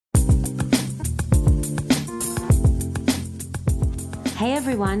Hey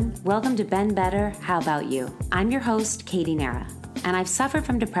everyone, welcome to Ben Better, How About You? I'm your host, Katie Nehra, and I've suffered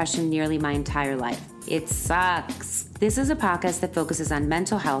from depression nearly my entire life. It sucks. This is a podcast that focuses on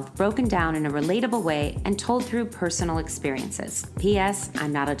mental health broken down in a relatable way and told through personal experiences. P.S.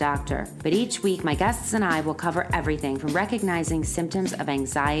 I'm not a doctor, but each week my guests and I will cover everything from recognizing symptoms of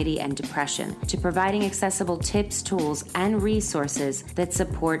anxiety and depression to providing accessible tips, tools, and resources that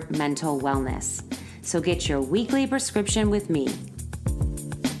support mental wellness. So get your weekly prescription with me.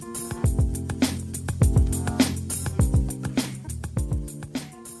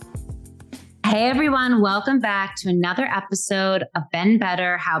 Hey everyone, welcome back to another episode of Ben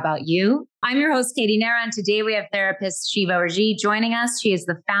Better, How About You? I'm your host, Katie Nehra, and today we have therapist Sheva Rajaee joining us. She is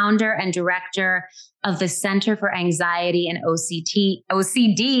the founder and director of the Center-for Anxiety and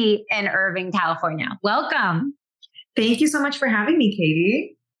OCD in Irvine, California. Welcome. Thank you so much for having me,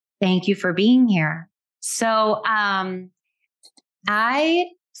 Katie. Thank you for being here. So I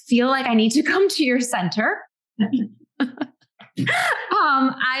feel like I need to come to your center.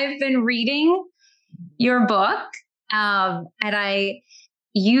 I've been reading your book, and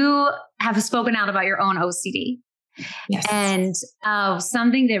you have spoken out about your own OCD. Yes. And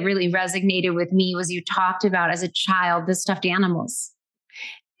something that really resonated with me was you talked about as a child, the stuffed animals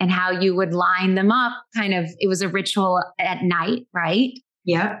and how you would line them up it was a ritual at night, right?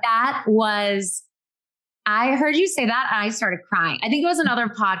 Yeah. I heard you say that and I started crying. I think it was another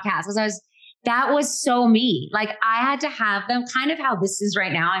podcast that was so me. Like I had to have them kind of how this is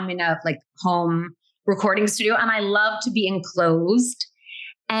right now. I'm in a home recording studio and I love to be enclosed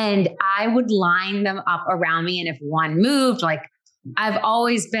and I would line them up around me. And if one moved, I've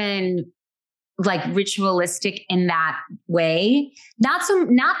always been ritualistic in that way. Not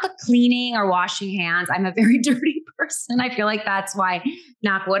the cleaning or washing hands. I'm a very dirty person. I feel like that's why,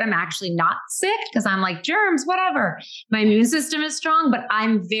 knock wood, I'm actually not sick because I'm like germs, whatever. My immune system is strong, but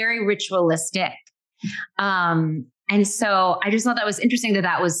I'm very ritualistic. And so I just thought that was interesting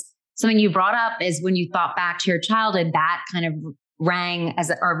that was something you brought up is when you thought back to your childhood, that kind of rang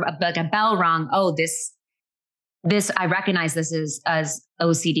like a bell rung. Oh, this, I recognize this as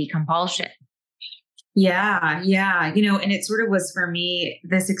OCD compulsion. Yeah. And it sort of was for me,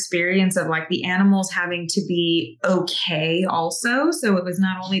 this experience of the animals having to be okay also. So it was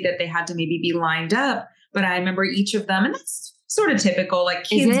not only that they had to maybe be lined up, but I remember each of them, and that's sort of typical,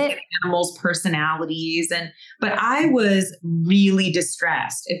 kids get animals' personalities. But I was really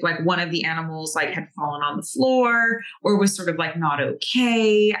distressed if one of the animals had fallen on the floor or was sort of not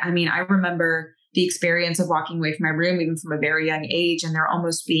okay. I mean, I remember the experience of walking away from my room, even from a very young age, and there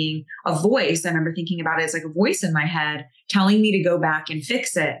almost being a voice. I remember thinking about it as a voice in my head telling me to go back and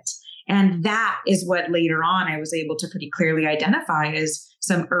fix it. And that is what later on I was able to pretty clearly identify as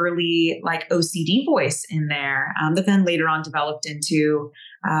some early OCD voice in there. But then later on developed into,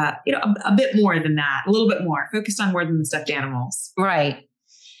 a bit more than that, a little bit more focused on more than the stuffed animals. Right.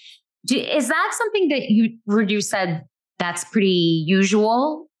 Is that something that you said that's pretty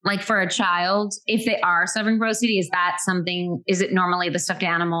usual? For a child, if they are suffering from OCD, is it normally the stuffed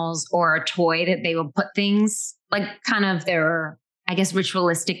animals or a toy that they will put things kind of their, I guess,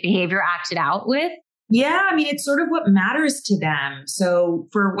 ritualistic behavior acted out with? Yeah. I mean, it's sort of what matters to them. So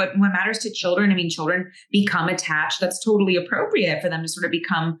for what matters to children, children become attached. That's totally appropriate for them to sort of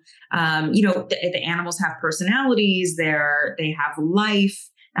become, the animals have personalities, they have life.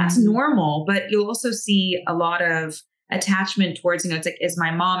 That's normal. But you'll also see a lot of attachment towards, is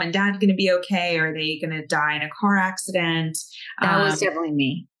my mom and dad going to be okay? Are they going to die in a car accident? That was definitely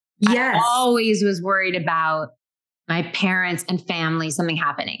me. Yes. I always was worried about my parents and family, something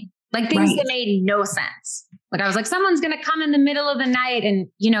happening, things that made no sense. I was someone's going to come in the middle of the night and,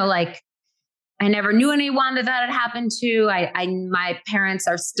 I never knew anyone that had happened to. My parents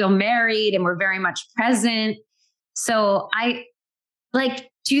are still married and we're very much present. So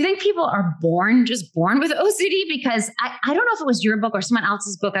do you think people are just born with OCD? Because I don't know if it was your book or someone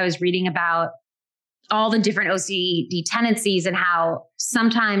else's book I was reading about all the different OCD tendencies and how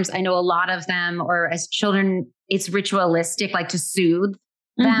sometimes I know a lot of them, or as children, it's ritualistic, to soothe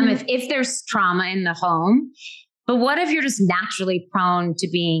them if there's trauma in the home. But what if you're just naturally prone to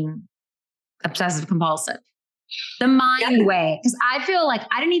being obsessive compulsive? The mind way. Because I feel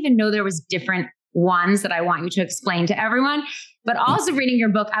I didn't even know there was different ones that I want you to explain to everyone. But also reading your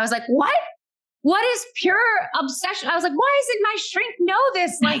book, I was like, what? What is pure obsession? I was like, why isn't my shrink know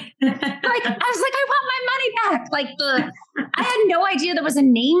this? I was I want my money back. I had no idea there was a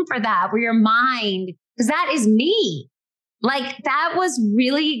name for that, where your mind, because that is me. That was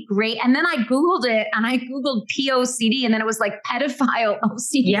really great. And then I Googled it and I Googled POCD and then it was pedophile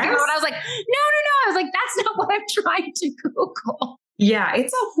OCD. Yes. And I was like, no. I was like, that's not what I'm trying to Google. Yeah,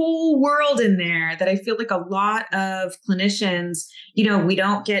 it's a whole world in there that I feel like a lot of clinicians, we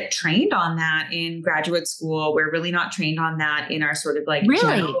don't get trained on that in graduate school. We're really not trained on that in our sort of like Really?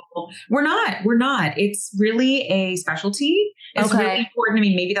 general. We're not. It's really a specialty. It's really important. I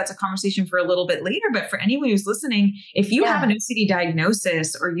mean, maybe that's a conversation for a little bit later, but for anyone who's listening, if you have an OCD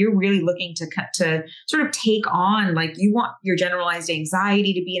diagnosis or you're really looking to sort of take on, like you want your generalized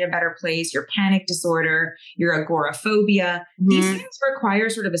anxiety to be in a better place, your panic disorder, your agoraphobia, these things require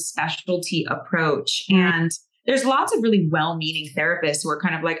sort of a specialty approach. And there's lots of really well-meaning therapists who are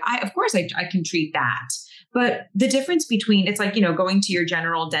kind of like, of course I can treat that. But the difference between, it's like, going to your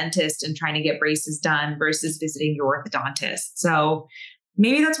general dentist and trying to get braces done versus visiting your orthodontist. So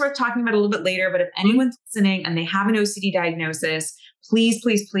maybe that's worth talking about a little bit later. But if anyone's listening and they have an OCD diagnosis, please,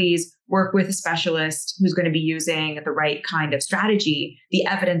 please, please work with a specialist who's going to be using the right kind of strategy, the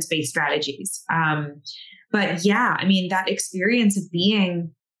evidence-based strategies. But yeah, I mean, that experience of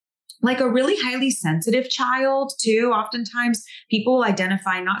being like a really highly sensitive child too. Oftentimes people will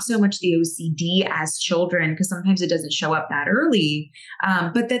identify not so much the OCD as children, because sometimes it doesn't show up that early,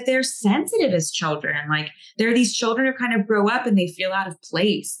 but that they're sensitive as children. Like they're these children who kind of grow up and they feel out of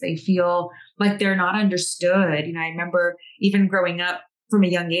place. They feel like they're not understood. I remember even growing up from a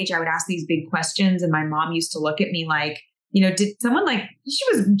young age, I would ask these big questions and my mom used to look at me like, did someone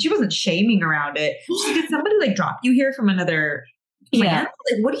she wasn't shaming around it. Did somebody like drop you here from another planet?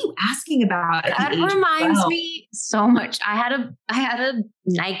 Like, what are you asking about? That reminds me so much. I had a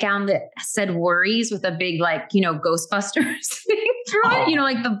nightgown that said worries with a big, like, Ghostbusters thing through it,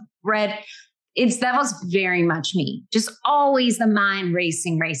 like the red. That was very much me. Just always the mind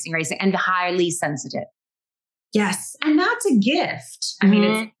racing, and highly sensitive. Yes. And that's a gift. I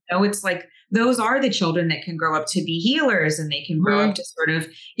mean, it's like, those are the children that can grow up to be healers and they can grow up to sort of,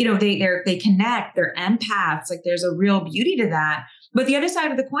 they connect, they're empaths. Like there's a real beauty to that. But the other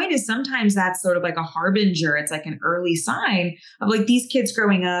side of the coin is sometimes that's sort of like a harbinger. It's like an early sign of like these kids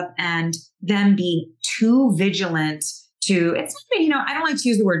growing up and them being too vigilant to, it's, I don't like to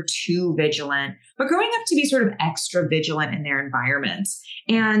use the word too vigilant, but growing up to be sort of extra vigilant in their environments.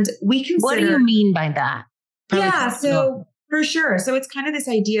 And we consider— What do you mean by that? So for sure. So it's kind of this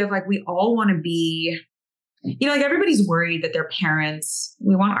idea of like, we all want to be, like everybody's worried that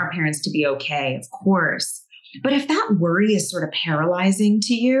we want our parents to be okay, of course. But if that worry is sort of paralyzing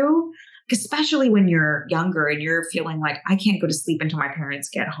to you, especially when you're younger and you're feeling like, I can't go to sleep until my parents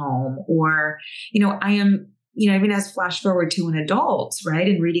get home, or, I am, even as flash forward to an adult, right?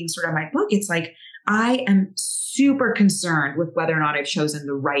 And reading sort of my book, it's like, I am super concerned with whether or not I've chosen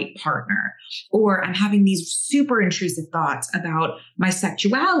the right partner, or I'm having these super intrusive thoughts about my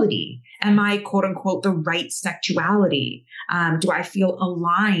sexuality. Am I, quote unquote, the right sexuality? Do I feel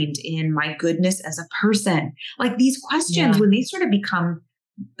aligned in my goodness as a person? Like these questions, when they sort of become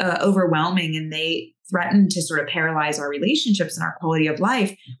overwhelming and they threaten to sort of paralyze our relationships and our quality of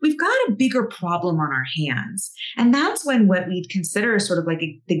life, we've got a bigger problem on our hands. And that's when what we'd consider sort of like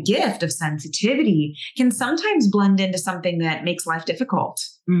the gift of sensitivity can sometimes blend into something that makes life difficult.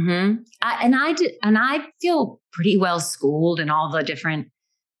 I feel pretty well schooled in all the different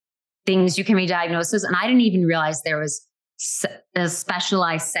things you can be diagnosed as. And I didn't even realize there was a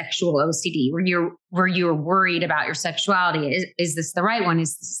specialized sexual OCD where you're worried about your sexuality. Is this the right one?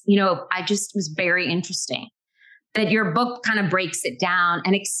 Is this, I just was very interesting that your book kind of breaks it down.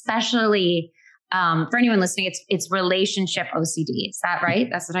 And especially for anyone listening, it's relationship OCD. Is that right?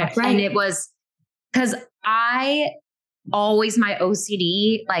 That's right. And it was because my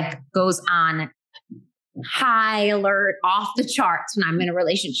OCD like goes on high alert, off the charts when I'm in a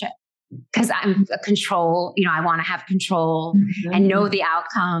relationship. Because I'm a control, I want to have control and know the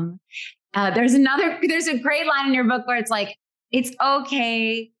outcome. There's a great line in your book where it's like, it's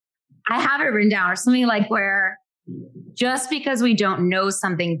okay. I have it written down, or something like where just because we don't know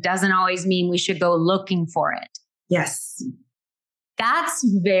something doesn't always mean we should go looking for it. Yes. That's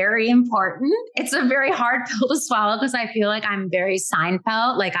very important. It's a very hard pill to swallow because I feel like I'm very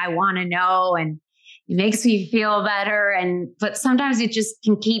Seinfeld. Like I want to know and it makes me feel better. But sometimes it just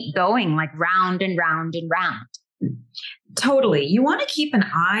can keep going like round and round and round. Totally. You want to keep an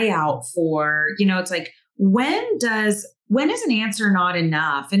eye out for, it's like, when is an answer not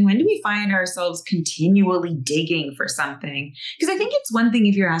enough? And when do we find ourselves continually digging for something? Because I think it's one thing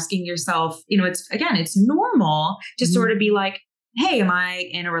if you're asking yourself, it's normal to sort of be like, hey, am I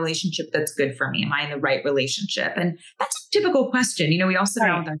in a relationship that's good for me? Am I in the right relationship? And that's a typical question. We all sit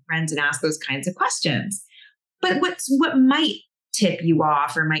around with our friends and ask those kinds of questions. But what might tip you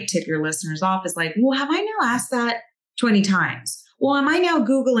off or might tip your listeners off is like, well, have I now asked that 20 times? Well, am I now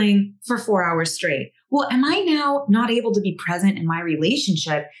Googling for 4 hours straight? well, am I now not able to be present in my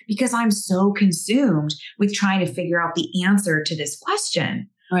relationship because I'm so consumed with trying to figure out the answer to this question?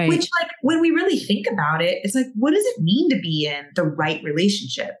 Right. Which, like, when we really think about it, it's like, what does it mean to be in the right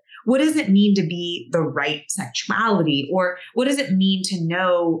relationship? What does it mean to be the right sexuality? Or what does it mean to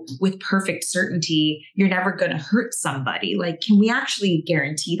know with perfect certainty you're never going to hurt somebody? Like, can we actually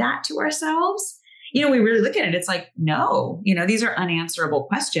guarantee that to ourselves? We really look at it. It's like, no, these are unanswerable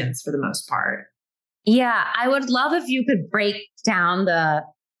questions for the most part. Yeah. I would love if you could break down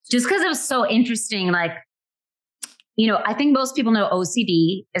just because it was so interesting. Like, I think most people know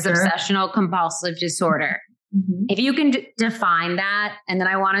OCD is obsessional compulsive disorder. Mm-hmm. If you can define that, and then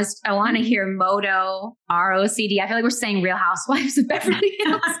I want to hear MODO, ROCD. I feel like we're saying Real Housewives of Beverly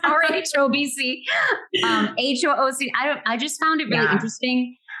Hills, RHOBC, HOOCD. I just found it really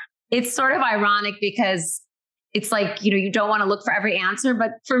interesting. It's sort of ironic because it's like, you don't want to look for every answer,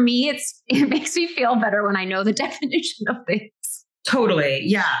 but for me, it makes me feel better when I know the definition of things. Totally.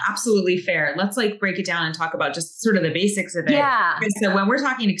 Yeah, absolutely fair. Let's break it down and talk about just sort of the basics of it. Yeah. Okay, so when we're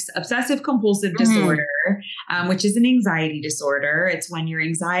talking obsessive compulsive disorder, which is an anxiety disorder, it's when your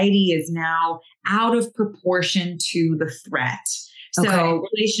anxiety is now out of proportion to the threat. So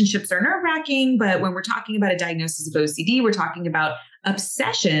relationships are nerve-wracking, but when we're talking about a diagnosis of OCD, we're talking about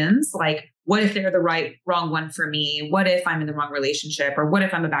obsessions, like what if they're the wrong one for me? What if I'm in the wrong relationship? Or what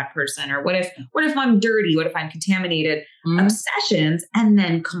if I'm a bad person? Or what if I'm dirty? What if I'm contaminated? Obsessions, and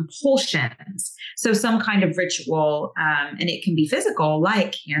then compulsions. So some kind of ritual, and it can be physical,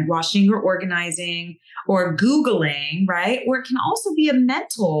 like hand washing or organizing or Googling, right? Or it can also be a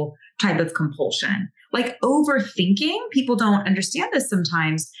mental type of compulsion. Like overthinking, people don't understand this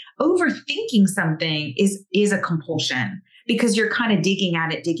sometimes. Overthinking something is a compulsion because you're kind of digging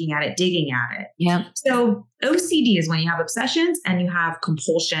at it. Yeah. So OCD is when you have obsessions and you have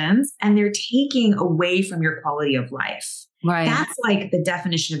compulsions and they're taking away from your quality of life. Right. That's like the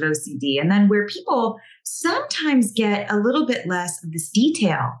definition of OCD. And then where people sometimes get a little bit less of this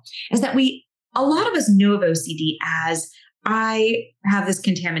detail is that a lot of us know of OCD as I have this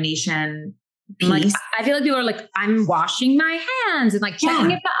contamination piece. Like, I feel like people are like, I'm washing my hands and like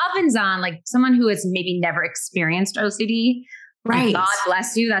checking if the oven's on, like someone who has maybe never experienced OCD. Right. Like, God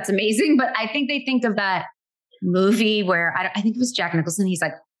bless you. That's amazing. But I think they think of that movie where I think it was Jack Nicholson. He's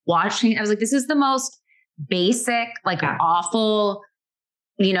like washing. I was like, this is the most basic, awful,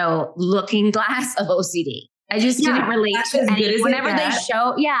 looking glass of OCD. I just didn't relate to any. Whenever they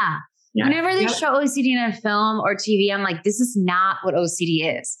show, whenever they show OCD in a film or TV, I'm like, this is not what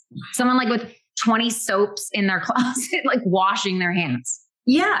OCD is. Someone like with 20 soaps in their closet, like washing their hands.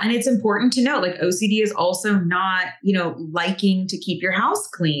 Yeah. And it's important to know, like OCD is also not, liking to keep your house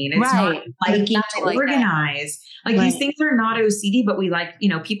clean. It's not liking to organize. These things are not OCD, but we like,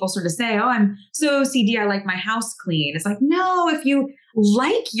 people sort of say, oh, I'm so OCD. I like my house clean. It's like, no, if you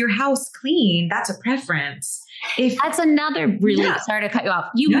like your house clean, that's a preference. That's another sorry to cut you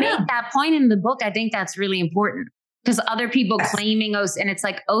off. You make that point in the book. I think that's really important because other people claiming OCD, and it's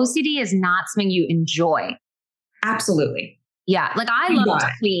like OCD is not something you enjoy. Absolutely. Yeah. Like I love to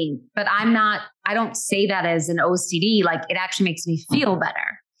clean, but I don't say that as an OCD. Like it actually makes me feel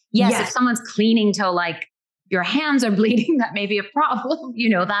better. Yes. If someone's cleaning till like your hands are bleeding, that may be a problem,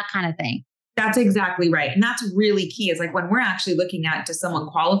 that kind of thing. That's exactly right. And that's really key. Is like when we're actually looking at, does someone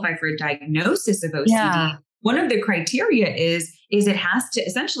qualify for a diagnosis of OCD? One of the criteria is it has to,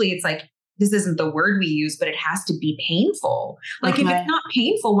 essentially, it's like, this isn't the word we use, but it has to be painful. Like if it's not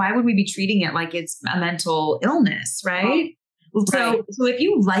painful, why would we be treating it like it's a mental illness, right? So if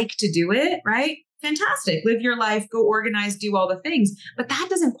you like to do it, right? Fantastic. Live your life, go organize, do all the things. But that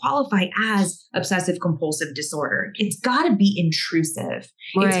doesn't qualify as obsessive compulsive disorder. It's got to be intrusive.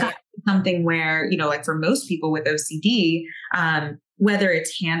 Right. It's got to be something where, like for most people with OCD, whether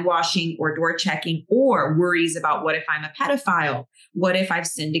it's hand washing or door checking or worries about what if I'm a pedophile? What if I've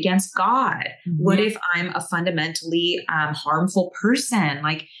sinned against God? Mm-hmm. What if I'm a fundamentally harmful person?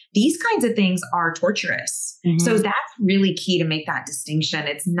 Like these kinds of things are torturous. Mm-hmm. So that's really key to make that distinction.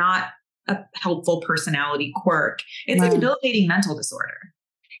 It's not a helpful personality quirk. It's a debilitating mental disorder.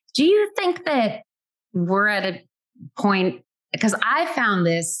 Do you think that we're at a point, because I found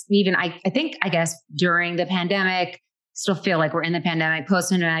this even, I guess during the pandemic, still feel like we're in the pandemic,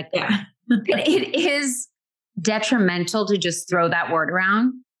 post-pandemic. Yeah. It is detrimental to just throw that word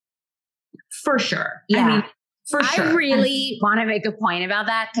around. For sure. Yeah. I mean, for sure. I really want to make a point about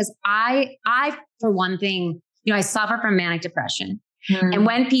that because I, for one thing, I suffer from manic depression. Mm. And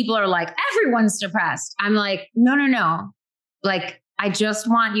when people are like, everyone's depressed, I'm like, no. Like, I just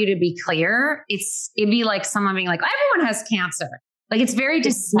want you to be clear. It'd be like someone being like, everyone has cancer. Like, it's very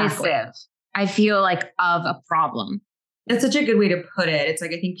dismissive. I feel like, of a problem. That's such a good way to put it. It's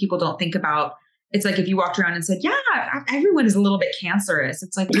like, I think people don't think about, it's like if you walked around and said, yeah, everyone is a little bit cancerous.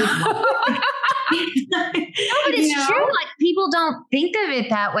 It's like, no, but it's true. Like, people don't think of it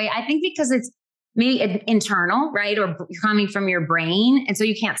that way. I think because it's maybe internal, right? Or coming from your brain. And so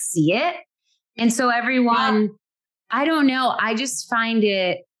you can't see it. And so everyone, I don't know. I just find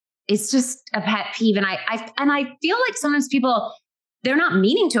it's just a pet peeve. And I feel like sometimes people, they're not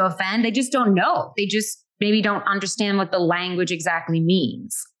meaning to offend. They just don't know. They just maybe don't understand what the language exactly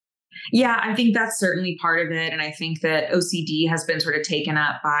means. Yeah, I think that's certainly part of it. And I think that OCD has been sort of taken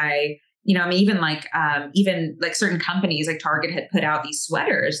up by, I mean, even like certain companies like Target had put out these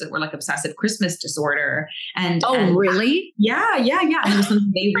sweaters that were like obsessive Christmas disorder. And really? Yeah.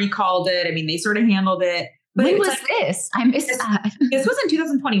 And they recalled it. I mean, they sort of handled it. But when was this? I missed that. This was in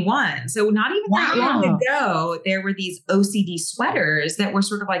 2021. So not even that long ago, there were these OCD sweaters that were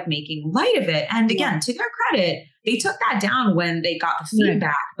sort of like making light of it. And again, to their credit, they took that down when they got the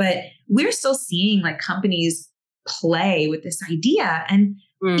feedback. But we're still seeing like companies play with this idea. And,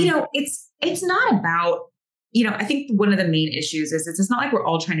 it's not about, I think one of the main issues is it's not like we're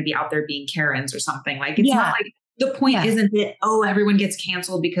all trying to be out there being Karens or something. Like, it's not like the point isn't that, everyone gets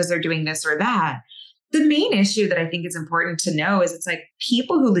canceled because they're doing this or that. The main issue that I think is important to know is it's like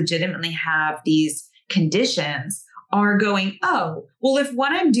people who legitimately have these conditions are going, oh, well, if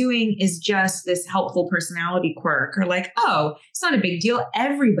what I'm doing is just this helpful personality quirk, or like, oh, it's not a big deal,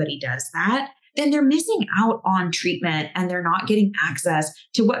 everybody does that, then they're missing out on treatment and they're not getting access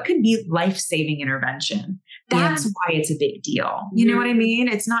to what could be life-saving intervention. That's why it's a big deal. You know what I mean?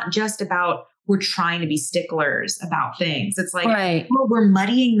 It's not just about we're trying to be sticklers about things. It's like, well, we're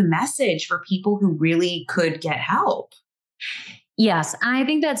muddying the message for people who really could get help. Yes. And I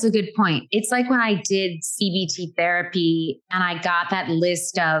think that's a good point. It's like when I did CBT therapy and I got that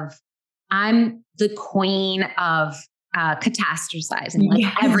list of, I'm the queen of catastrophizing,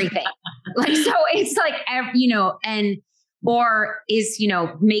 like everything. Like, so it's like, or is,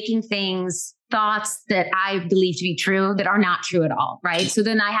 making things, thoughts that I believe to be true that are not true at all. Right. So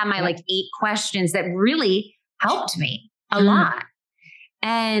then I have my 8 questions that really helped me a lot.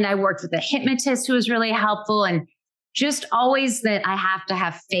 And I worked with a hypnotist who was really helpful, and just always that I have to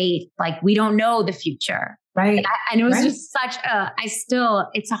have faith. Like, we don't know the future. Right. And it was just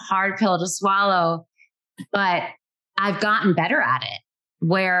it's a hard pill to swallow, but I've gotten better at it,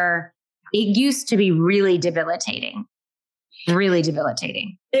 where it used to be really debilitating. Really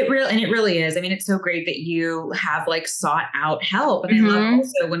debilitating. It really is. I mean, it's so great that you have sought out help. And I love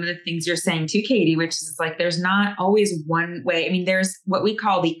also one of the things you're saying too, Katie, which is like, there's not always one way. I mean, there's what we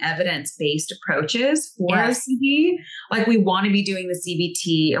call the evidence-based approaches for OCD. Like, we want to be doing the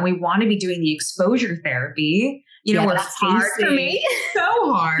CBT and we want to be doing the exposure therapy. We're that's hard for me.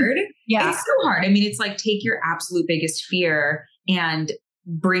 So hard. It's so hard. I mean, it's like, take your absolute biggest fear and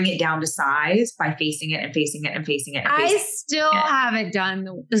bring it down to size by facing it and facing it and facing it. I still haven't done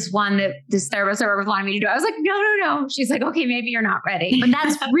this one that this therapist was wanting me to do. I was like, no. She's like, okay, maybe you're not ready. But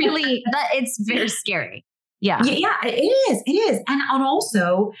that's really, it's very scary. Yeah. Yeah, it is. And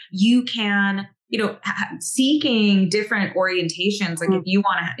also you can, seeking different orientations. Like if you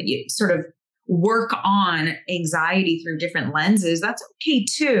want to sort of work on anxiety through different lenses, that's okay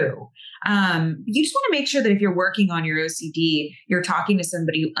too. You just want to make sure that if you're working on your OCD, you're talking to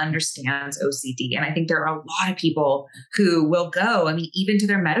somebody who understands OCD. And I think there are a lot of people who will go, I mean, even to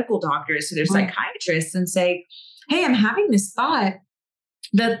their medical doctors, to their psychiatrists, and say, hey, I'm having this thought.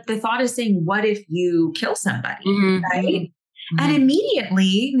 The thought is saying, what if you kill somebody? Right? And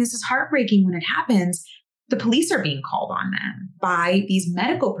immediately, and this is heartbreaking when it happens, the police are being called on them by these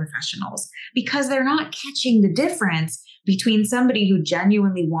medical professionals because they're not catching the difference between somebody who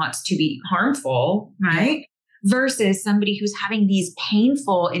genuinely wants to be harmful, right? Versus somebody who's having these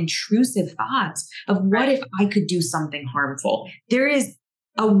painful, intrusive thoughts of what if I could do something harmful? There is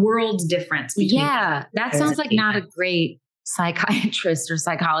a world's difference between that sounds like not a great psychiatrist or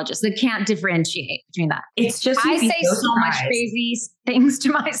psychologist that can't differentiate between that. It's just, I say so much crazy things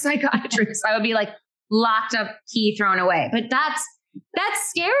to my psychiatrist. I would be like, locked up, key thrown away. But that's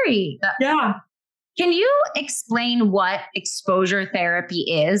scary. Yeah. Can you explain what exposure therapy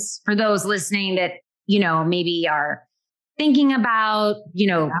is for those listening that, maybe are thinking about,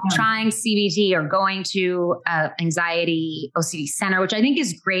 trying CBT or going to anxiety OCD center, which I think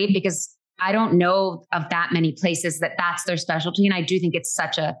is great because I don't know of that many places that's their specialty. And I do think it's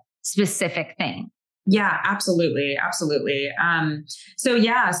such a specific thing. Yeah, absolutely. Absolutely. So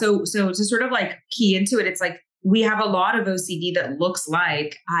to sort of like key into it, it's like, we have a lot of OCD that looks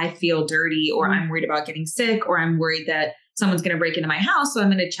like I feel dirty, or I'm worried about getting sick, or I'm worried that someone's going to break into my house. So I'm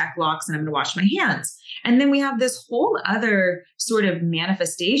going to check locks and I'm going to wash my hands. And then we have this whole other sort of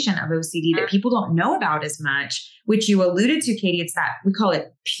manifestation of OCD that people don't know about as much, which you alluded to, Katie. It's that we call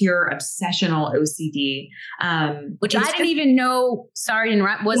it pure obsessional OCD. Which I didn't even know, sorry to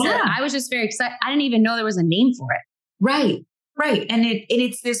interrupt, I was just very excited. I didn't even know there was a name for it. Right. Right. And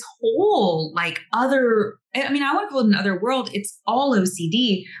it's this whole like other, I mean, I want to call it another world. It's all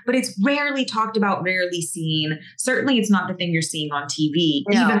OCD, but it's rarely talked about, rarely seen. Certainly it's not the thing you're seeing on TV,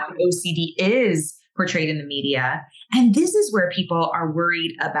 even though OCD is portrayed in the media. And this is where people are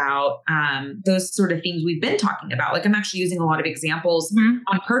worried about those sort of things we've been talking about. Like I'm actually using a lot of examples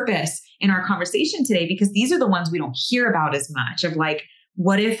on purpose in our conversation today, because these are the ones we don't hear about as much of like,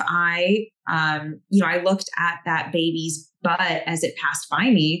 what if I looked at that baby's butt as it passed by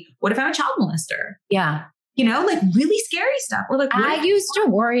me? What if I'm a child molester? Yeah. Like really scary stuff. Or like, I used to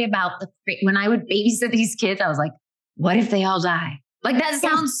worry about when I would babysit these kids, I was like, what if they all die? Like that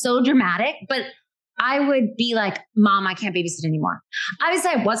sounds so dramatic, but I would be like, Mom, I can't babysit anymore.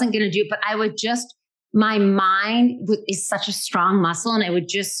 Obviously I wasn't going to do it, but I would just, my mind is such a strong muscle and it would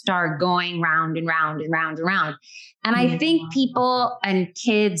just start going round and round and round and round. And I think people and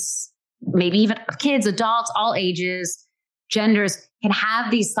kids, maybe even kids, adults, all ages, genders can have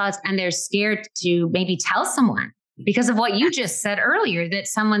these thoughts and they're scared to maybe tell someone because of what you just said earlier, that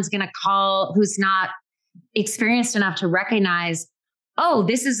someone's going to call who's not experienced enough to recognize, oh,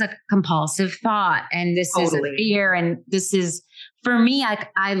 this is a compulsive thought and this is a fear. And this is, for me,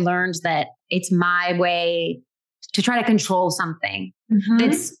 I learned that it's my way to try to control something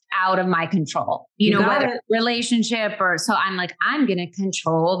that's out of my control, whether relationship or, so I'm like, I'm going to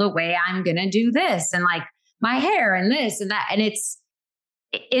control the way I'm going to do this and like my hair and this and that. And it's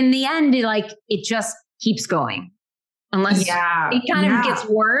in the end, it just keeps going unless it kind of gets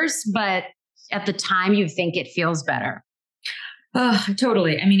worse, but at the time you think it feels better.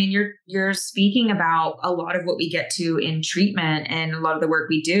 Totally. I mean, and you're speaking about a lot of what we get to in treatment and a lot of the work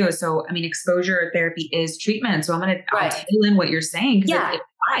we do. So, I mean, exposure therapy is treatment. So I'll fill in what you're saying because it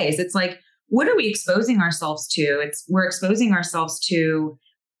applies. It's like, what are we exposing ourselves to? We're exposing ourselves to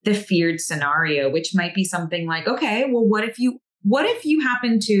the feared scenario, which might be something like, okay, well, what if you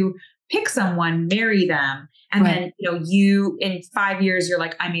happen to pick someone, marry them, and then, you in 5 years, you're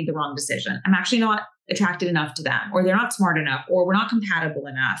like, I made the wrong decision. I'm actually not attracted enough to them, or they're not smart enough, or we're not compatible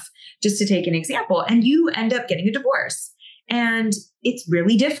enough, just to take an example. And you end up getting a divorce. And it's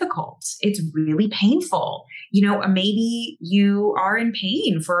really difficult. It's really painful. Maybe you are in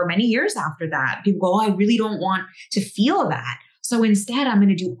pain for many years after that. People go, oh, I really don't want to feel that. So instead, I'm going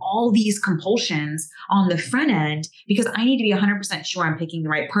to do all these compulsions on the front end because I need to be 100% sure I'm picking the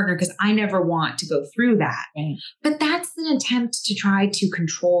right partner because I never want to go through that. Right. But that's an attempt to try to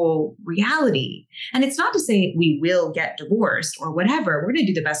control reality. And it's not to say we will get divorced or whatever. We're going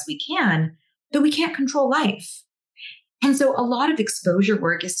to do the best we can, but we can't control life. And so a lot of exposure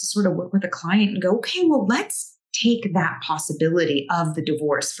work is to sort of work with a client and go, okay, well, let's take that possibility of the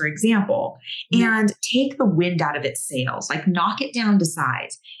divorce, for example, and take the wind out of its sails, like knock it down to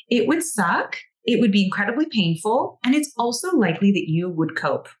size. It would suck. It would be incredibly painful. And it's also likely that you would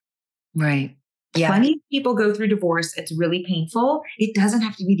cope. Right. Yeah. Plenty of people go through divorce. It's really painful. It doesn't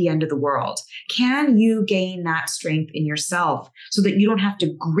have to be the end of the world. Can you gain that strength in yourself so that you don't have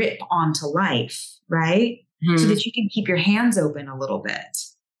to grip onto life, right? So that you can keep your hands open a little bit.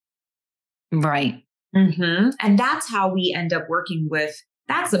 Right. And that's how we end up working with,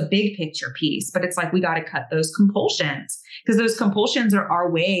 that's a big picture piece, but it's like, we got to cut those compulsions because those compulsions are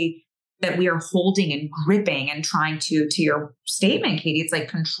our way that we are holding and gripping and trying to your statement, Katie, it's like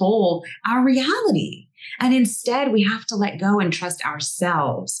control our reality. And instead we have to let go and trust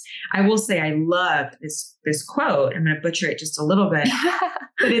ourselves. I will say, I love this quote. I'm going to butcher it just a little bit,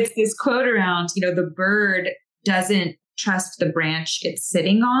 but it's this quote around, the bird doesn't trust the branch it's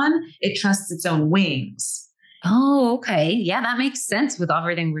sitting on. It trusts its own wings. Oh, okay. Yeah, that makes sense with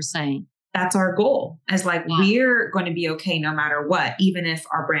everything we're saying. That's our goal. As like, we're going to be okay no matter what, even if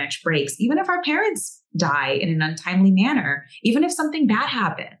our branch breaks, even if our parents die in an untimely manner, even if something bad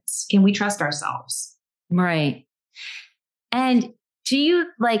happens, can we trust ourselves? Right. And do you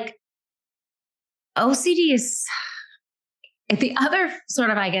OCD is the other sort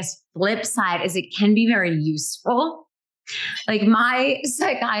of, I guess, flip side is it can be very useful. Like my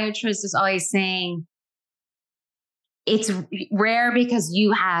psychiatrist is always saying it's rare because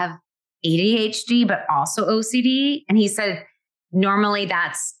you have ADHD, but also OCD. And he said, normally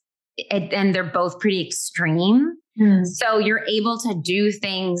that's it, and they're both pretty extreme. So you're able to do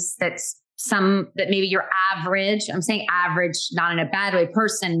things that that maybe your average, I'm saying average, not in a bad way,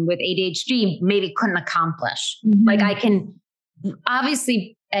 person with ADHD maybe couldn't accomplish. Mm-hmm. Like I can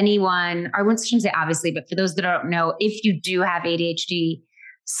obviously anyone, I shouldn't say obviously, but for those that don't know, if you do have ADHD,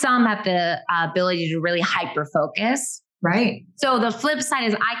 some have the ability to really hyper focus. Right. So the flip side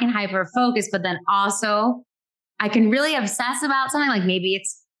is I can hyper focus, but then also I can really obsess about something, like maybe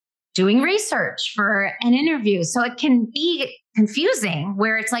it's doing research for an interview. So it can be confusing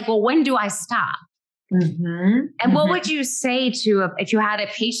where it's like, well, when do I stop? Mm-hmm. And what would you say to if you had a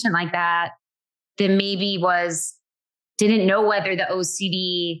patient like that maybe didn't know whether the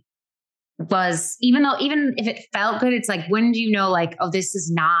OCD was, even if it felt good, it's like, when do you know, like, oh, this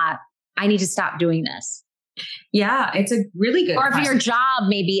is not, I need to stop doing this? Yeah, it's a really good question. Or if your job,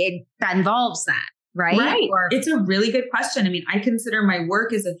 maybe that involves that, right? Right. Or, it's a really good question. I mean, I consider my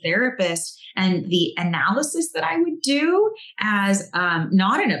work as a therapist and the analysis that I would do as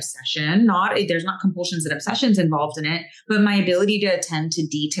not an obsession, there's not compulsions and obsessions involved in it, but my ability to attend to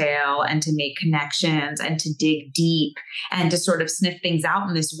detail and to make connections and to dig deep and to sort of sniff things out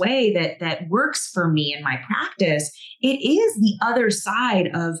in this way that works for me in my practice. It is the other side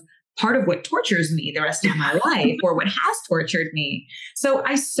of part of what tortures me the rest of my life, or what has tortured me. So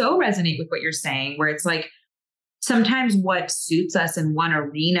I so resonate with what you're saying, where it's like, sometimes what suits us in one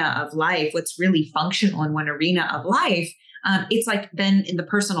arena of life, what's really functional in one arena of life, it's like then in the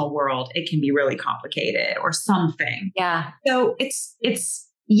personal world, it can be really complicated or something. Yeah. So it's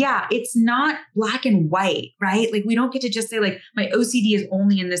not black and white, right? Like we don't get to just say like, my OCD is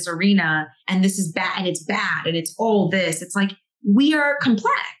only in this arena and this is bad and it's all this. It's like, we are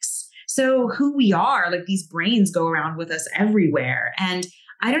complex. So who we are, like these brains go around with us everywhere. And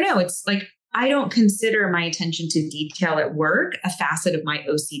I don't know, it's like, I don't consider my attention to detail at work a facet of my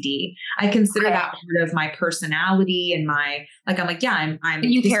OCD. I consider that part of my personality and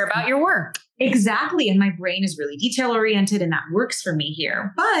you care about your work. Exactly. And my brain is really detail oriented and that works for me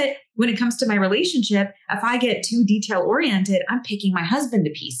here. But when it comes to my relationship, if I get too detail oriented, I'm picking my husband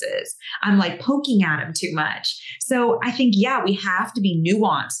to pieces. I'm like poking at him too much. So I think, we have to be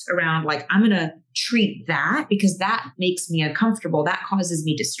nuanced around like, I'm going to treat that because that makes me uncomfortable. That causes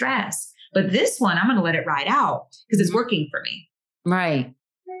me distress. But this one, I'm going to let it ride out because it's working for me. Right.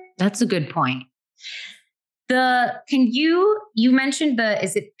 That's a good point. You mentioned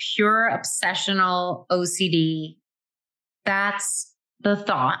is it pure obsessional OCD? That's the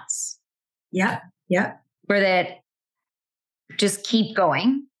thoughts. Yeah. Yeah. Where that just keep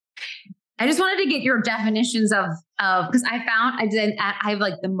going. I just wanted to get your definitions of, because I have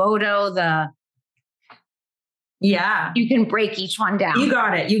like the motto, you can break each one down. You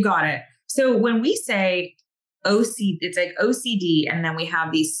got it. So when we say OCD, it's like OCD, and then we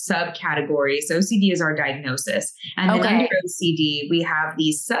have these subcategories. OCD is our diagnosis. And then under OCD, we have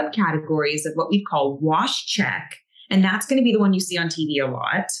these subcategories of what we call wash check. And that's going to be the one you see on TV a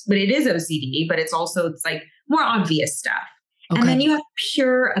lot, but it is OCD, but it's like more obvious stuff. Okay. And then you have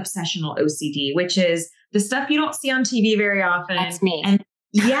pure obsessional OCD, which is the stuff you don't see on TV very often. That's me. And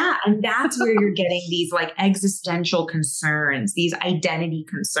that's where you're getting these like existential concerns, these identity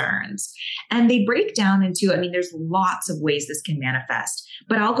concerns. And they break down into, there's lots of ways this can manifest,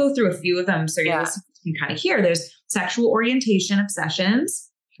 but I'll go through a few of them so you can kind of hear. There's sexual orientation obsessions.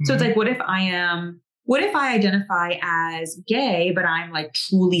 Mm-hmm. So it's like, what if I identify as gay, but I'm like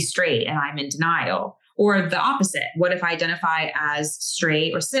truly straight and I'm in denial? Or the opposite. What if I identify as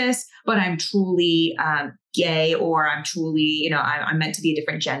straight or cis, but I'm truly gay, or I'm truly, I'm meant to be a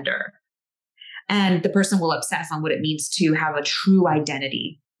different gender? And the person will obsess on what it means to have a true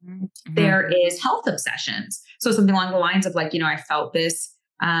identity. Mm-hmm. There is health obsessions. So something along the lines of like, I felt this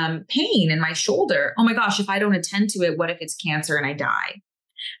pain in my shoulder. Oh my gosh, if I don't attend to it, what if it's cancer and I die?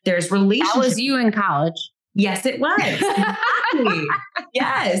 There's relationship. That was you in college. Yes, it was. Exactly.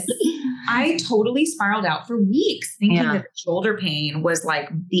 Yes. I totally spiraled out for weeks thinking that the shoulder pain was like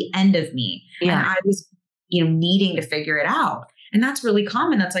the end of me. Yeah. And I was, needing to figure it out. And that's really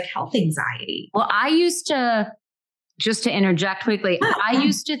common. That's like health anxiety. Well, I used to, just to interject quickly, I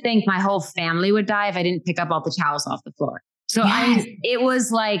used to think my whole family would die if I didn't pick up all the towels off the floor. So it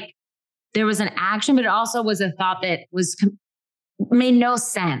was like, there was an action, but it also was a thought that made no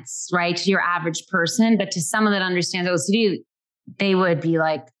sense, right, to your average person. But to someone that understands OCD, they would be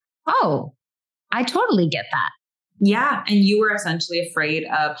like, oh, I totally get that. Yeah. And you were essentially afraid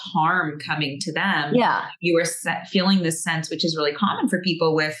of harm coming to them. Yeah. You were feeling this sense, which is really common for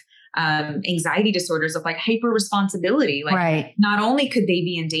people with anxiety disorders, of like hyper responsibility. Like not only could they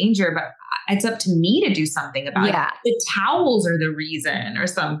be in danger, but it's up to me to do something about it. The towels are the reason or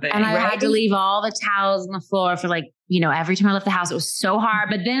something. And I had to leave all the towels on the floor for like, every time I left the house, it was so hard.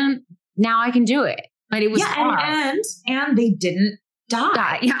 But then now I can do it. But it was hard. And they didn't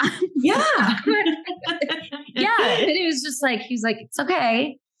die. Yeah. Yeah. Yeah. And it was just like, he was like, it's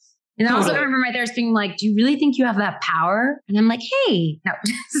okay. And I also remember my therapist being like, do you really think you have that power? And I'm like, hey, no.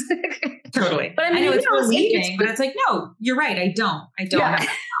 Totally. But I mean, know it's relieving, but it's like, no, you're right. I don't have that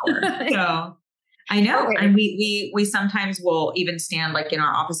power. So I know. Right. And we sometimes will even stand like in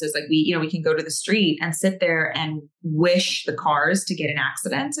our offices, like we can go to the street and sit there and wish the cars to get in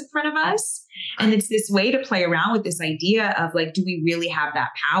accidents in front of us. And it's this way to play around with this idea of like, do we really have that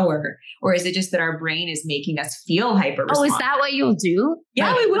power? Or is it just that our brain is making us feel hyper responsive? Oh, is that what you'll do?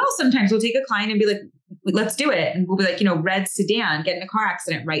 Yeah, we will sometimes. We'll take a client and be like, let's do it. And we'll be like, red sedan, get in a car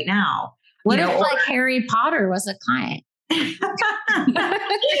accident right now. What if like Harry Potter was a client?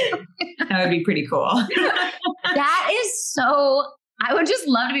 That would be pretty cool. That is so, I would just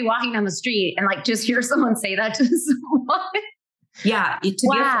love to be walking down the street and like just hear someone say that to someone. Yeah. To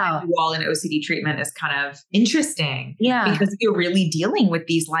be a wall in OCD treatment is kind of interesting. Yeah. Because you're really dealing with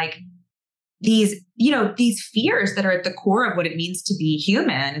these these fears that are at the core of what it means to be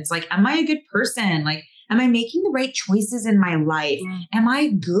human. It's like, am I a good person? Like, am I making the right choices in my life? Am I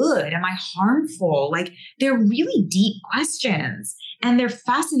good? Am I harmful? Like, they're really deep questions and they're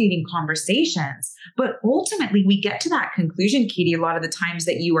fascinating conversations. But ultimately, we get to that conclusion, Katie, a lot of the times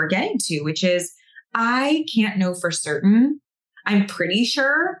that you are getting to, which is, I can't know for certain. I'm pretty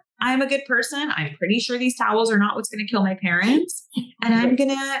sure I'm a good person. I'm pretty sure these towels are not what's going to kill my parents. And I'm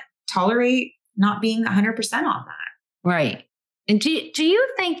going to tolerate not being 100% on that. Right. And do you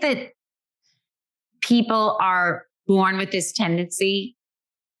think that people are born with this tendency,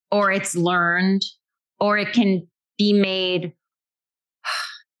 or it's learned, or it can be made,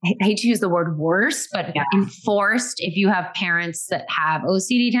 I hate to use the word worse, but enforced if you have parents that have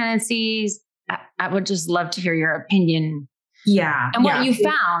OCD tendencies? I would just love to hear your opinion. Yeah. And what you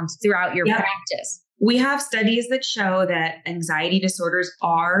found throughout your practice. We have studies that show that anxiety disorders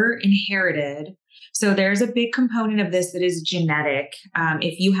are inherited. So there's a big component of this that is genetic.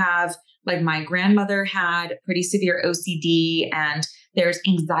 If you have, like my grandmother had pretty severe OCD, and there's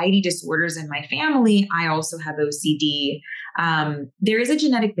anxiety disorders in my family, I also have OCD. There is a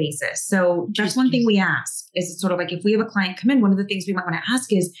genetic basis. So that's one thing we ask is sort of like, if we have a client come in, one of the things we might want to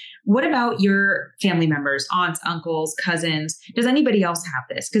ask is, what about your family members, aunts, uncles, cousins? Does anybody else have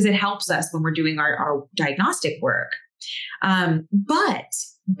this? Because it helps us when we're doing our diagnostic work. But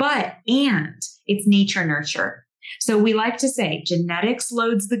it's nature nurture. So we like to say genetics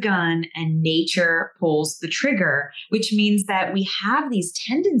loads the gun and nature pulls the trigger, which means that we have these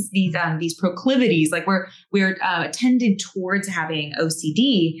tendencies, these proclivities, like we're tended towards having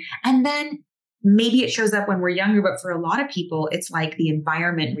OCD. And then maybe it shows up when we're younger, but for a lot of people, it's like the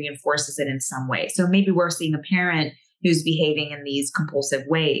environment reinforces it in some way. So maybe we're seeing a parent who's behaving in these compulsive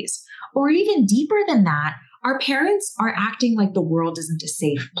ways, or even deeper than that, our parents are acting like the world isn't a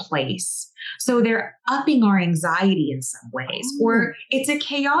safe place. So they're upping our anxiety in some ways, or it's a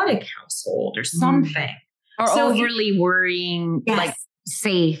chaotic household or something. Or overly worrying, like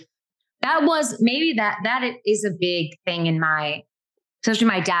safe. That was maybe that is a big thing in especially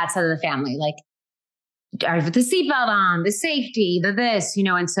my dad's side of the family. Like, I put the seatbelt on, the safety, the this,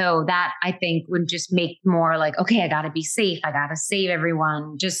 and so that I think would just make more like, okay, I got to be safe. I got to save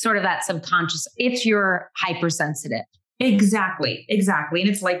everyone. Just sort of that subconscious, if you're hypersensitive. Exactly. And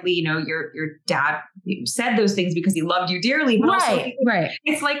it's likely, your dad said those things because he loved you dearly, but also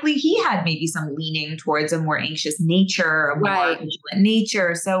it's likely he had maybe some leaning towards a more anxious nature, a more vigilant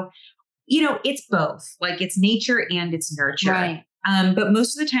nature. So, it's both, like it's nature and it's nurture. Right. But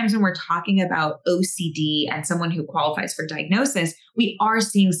most of the times when we're talking about OCD and someone who qualifies for diagnosis, we are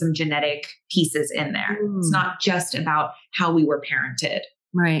seeing some genetic pieces in there. It's not just about how we were parented.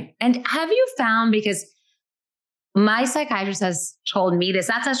 Right. And have you found, because my psychiatrist has told me this,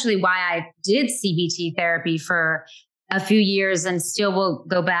 that's actually why I did CBT therapy for a few years and still will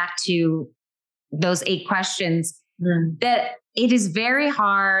go back to those 8 questions, that it is very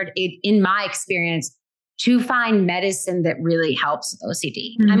hard, in my experience, to find medicine that really helps with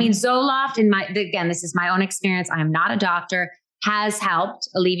OCD. I mean, Zoloft, again, this is my own experience, I am not a doctor, has helped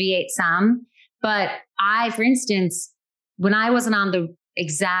alleviate some. But for instance, when I wasn't on the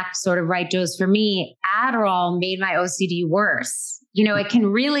exact sort of right dose for me, Adderall made my OCD worse. It can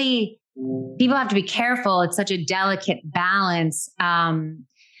really, people have to be careful. It's such a delicate balance,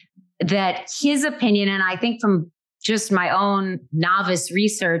 that his opinion, and I think from just my own novice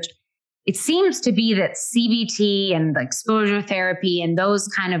research, it seems to be that CBT and the exposure therapy and those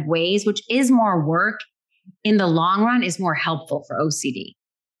kind of ways, which is more work in the long run, is more helpful for OCD.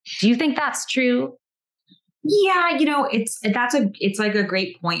 Do you think that's true? Yeah, it's like a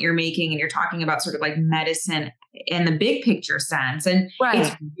great point you're making, and you're talking about sort of like medicine in the big picture sense, and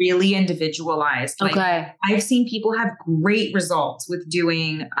it's really individualized. Like I've seen people have great results with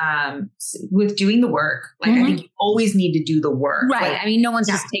doing the work. Like I think you always need to do the work. Right. Like, I mean, no one's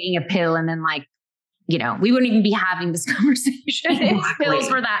just taking a pill and then like, we wouldn't even be having this conversation if pills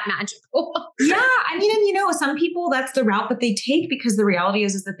were that magical. Yeah. I mean, and some people, that's the route that they take, because the reality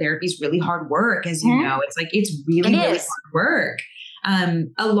is that therapy is really hard work. As you know, it's like, it's really hard work.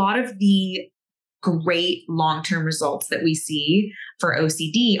 A lot of the great long-term results that we see for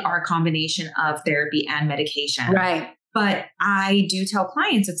OCD are a combination of therapy and medication. Right. But I do tell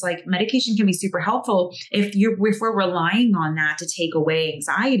clients, it's like medication can be super helpful if we're relying on that to take away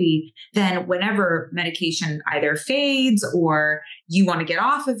anxiety. Then whenever medication either fades or you want to get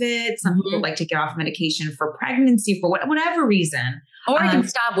off of it, some people like to get off medication for pregnancy for whatever reason, or it can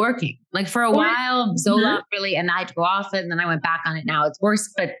stop working. Like for a while, Zoloft really, and I'd go off it, and then I went back on it. Now it's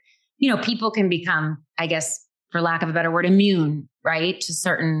worse, but people can become, I guess, for lack of a better word, immune, right, to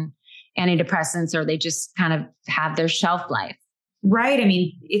certain antidepressants, or they just kind of have their shelf life. Right. I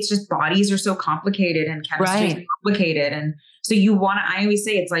mean, it's just bodies are so complicated and chemistry is complicated. And so I always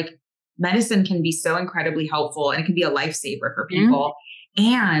say it's like medicine can be so incredibly helpful, and it can be a lifesaver for people.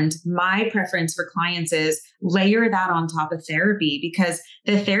 And my preference for clients is layer that on top of therapy, because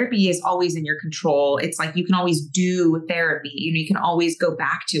the therapy is always in your control. It's like, you can always do therapy, you can always go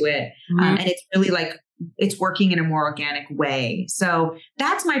back to it. And it's really like, it's working in a more organic way. So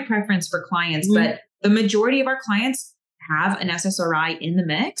that's my preference for clients. But the majority of our clients have an SSRI in the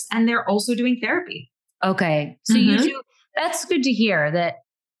mix, and they're also doing therapy. Okay. So you do, that's good to hear that.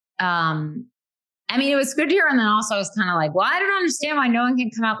 I mean, it was good to hear. And then also I was kind of like, well, I don't understand why no one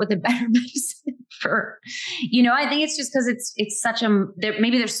can come up with a better medicine for, I think it's just because it's such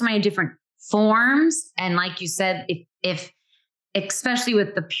maybe there's so many different forms. And like you said, if especially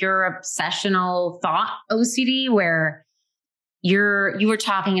with the pure obsessional thought OCD, where you were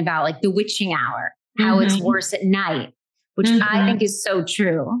talking about like the witching hour, how it's worse at night, which I think is so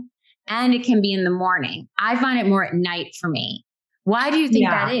true. And it can be in the morning. I find it more at night for me. Why do you think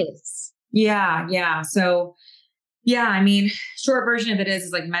that is? Yeah. Yeah. So I mean, short version of it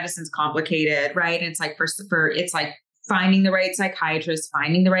is like medicine's complicated, right? And it's like it's like finding the right psychiatrist,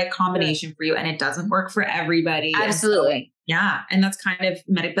 finding the right combination for you. And it doesn't work for everybody. Absolutely. And that's kind of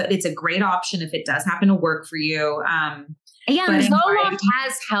but it's a great option if it does happen to work for you. Zoloft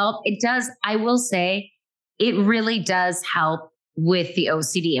has helped. It does. I will say it really does help with the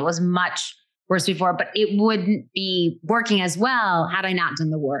OCD. It was much worse before, but it wouldn't be working as well had I not done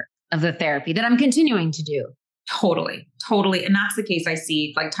the work of the therapy that I'm continuing to do. Totally. And that's the case I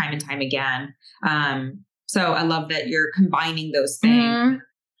see like time and time again. So I love that you're combining those things.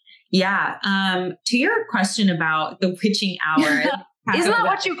 Yeah. To your question about the witching hour. Isn't that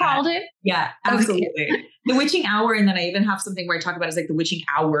what you called it? Yeah, absolutely. Okay. The witching hour. And then I even have something where I talk about is like the witching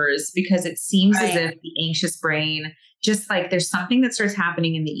hours, because it seems as if the anxious brain, just like there's something that starts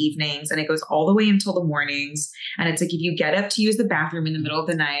happening in the evenings and it goes all the way until the mornings. And it's like, if you get up to use the bathroom in the middle of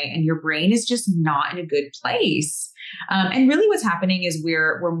the night and your brain is just not in a good place. And really what's happening is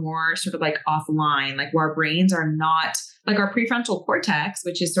we're more sort of like offline, like where our brains are not like our prefrontal cortex,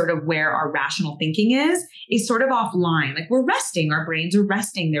 which is sort of where our rational thinking is sort of offline. Like we're resting, our brains are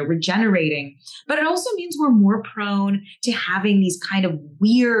resting, they're regenerating, but it also means we're more prone to having these kind of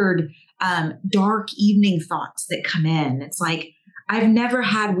weird, dark evening thoughts that come in. It's like, I've never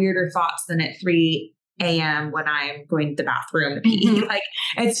had weirder thoughts than at 3 a.m. when I'm going to the bathroom to pee. Like,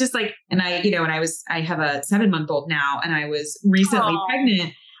 it's just like, and I have a 7-month-old now, and I was recently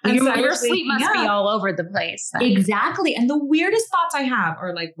pregnant. And your sleep must be all over the place. Then. Exactly. And the weirdest thoughts I have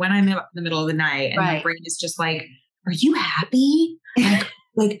are like when I'm in the middle of the night and my brain is just like, are you happy?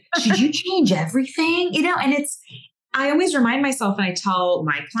 Like, should you change everything? And I always remind myself, and I tell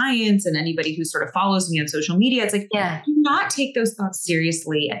my clients and anybody who sort of follows me on social media, it's like, do not take those thoughts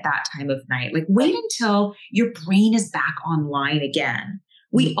seriously at that time of night. Like wait until your brain is back online again.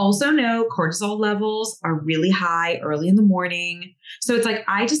 We also know cortisol levels are really high early in the morning. So it's like,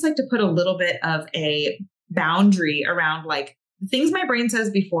 I just like to put a little bit of a boundary around like the things my brain says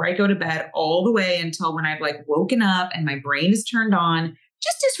before I go to bed all the way until when I've like woken up and my brain is turned on.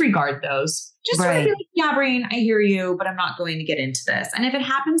 Just disregard those. Just sort of be like, yeah, brain, I hear you, but I'm not going to get into this. And if it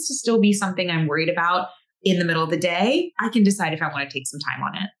happens to still be something I'm worried about in the middle of the day, I can decide if I want to take some time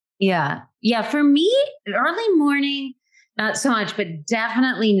on it. Yeah. Yeah. For me, early morning, not so much, but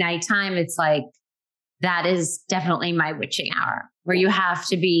definitely nighttime. It's like, that is definitely my witching hour where you have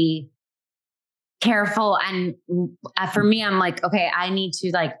to be careful. And for me, I'm like, okay, I need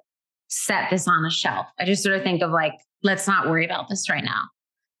to like set this on a shelf. I just sort of think of like, let's not worry about this right now.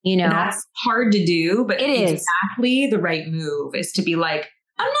 You know, that's hard to do, but it is exactly the right move is to be like,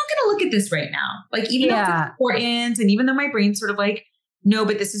 I'm not going to look at this right now. Like, even though it's important, and even though my brain's sort of like, no,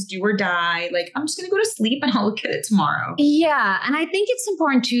 but this is do or die. Like, I'm just going to go to sleep and I'll look at it tomorrow. Yeah. And I think it's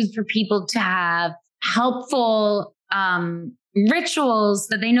important too for people to have helpful rituals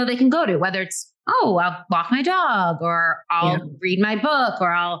that they know they can go to, whether it's, oh, I'll walk my dog, or I'll read my book,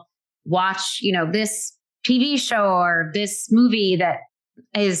 or I'll watch, you know, this TV show or this movie that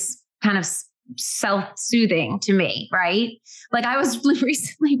is kind of self-soothing to me, right? Like, I was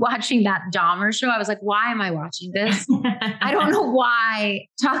recently watching that Dahmer show. I was like, why am I watching this? I don't know why.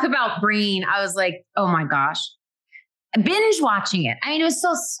 Talk about brain. I was like, oh my gosh. Binge watching it. I mean, it was so,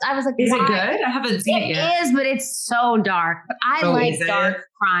 I was like, is it good? I haven't seen it yet. It is, but it's so dark. But I like dark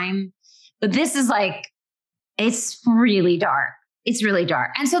crime. But this is like, it's really dark. It's really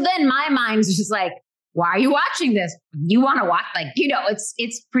dark. And so then my mind's just like, why are you watching this? You want to watch, like, you know,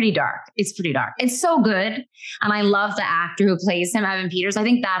 it's pretty dark. It's pretty dark. It's so good. And I love the actor who plays him, Evan Peters. I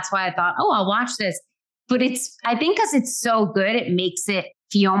think that's why I thought, oh, I'll watch this. But I think because it's so good, it makes it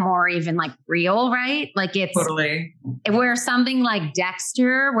feel more even like real, right? Like, it's totally where something like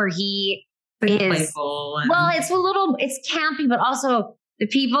Dexter, where he is playful. Well, it's campy, but also the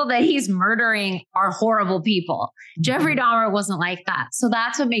people that he's murdering are horrible people. Jeffrey Dahmer wasn't like that. So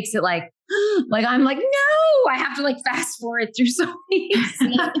that's what makes it like I'm like, no, I have to like fast forward through so many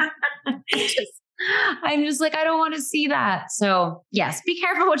scenes. I'm just like, I don't want to see that. So yes, be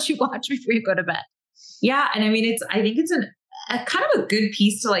careful what you watch before you go to bed. Yeah. And I mean, I think it's a kind of a good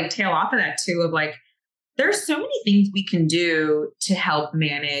piece to like tail off of that too, of like, there's so many things we can do to help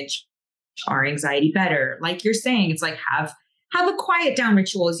manage our anxiety better. Like you're saying, it's like, have a quiet down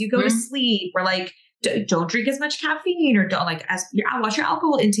ritual as you go to sleep, or like, don't drink as much caffeine, or don't watch your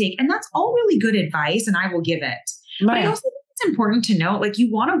alcohol intake. And that's all really good advice, and I will give it. Right. But I also think it's important to note, like,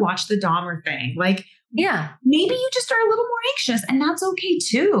 you want to watch the Dahmer thing. Like, yeah, maybe you just are a little more anxious, and that's okay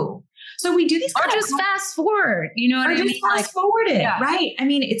too. So we do these, or just fast forward, you know what I mean? Just fast forward it, right? I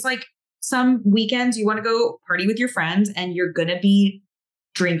mean, it's like some weekends you want to go party with your friends, and you're going to be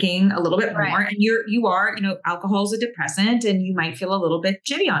drinking a little bit more, and you are, you know, alcohol is a depressant, and you might feel a little bit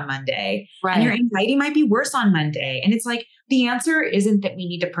jitty on Monday, and your anxiety might be worse on Monday. And it's like, the answer isn't that we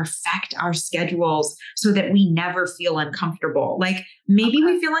need to perfect our schedules so that we never feel uncomfortable. Like, maybe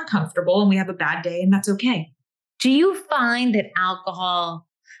we feel uncomfortable and we have a bad day, and that's okay. Do you find that alcohol,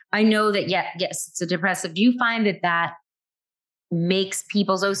 I know that, yes, it's a depressive. Do you find that makes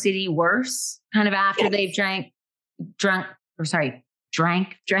people's OCD worse kind of after they've drank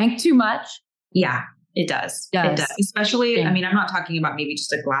too much? Yeah, it does. It does. Especially, I mean, I'm not talking about maybe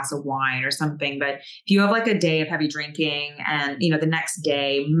just a glass of wine or something, but if you have like a day of heavy drinking, and, you know, the next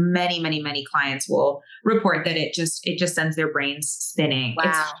day, many clients will report that it just sends their brains spinning. Wow.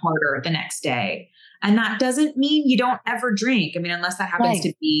 It's harder the next day. And that doesn't mean you don't ever drink. I mean, unless that happens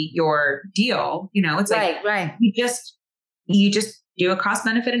to be your deal, you know, it's like, you just do a cost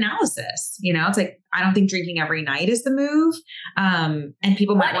benefit analysis. You know, it's like, I don't think drinking every night is the move. And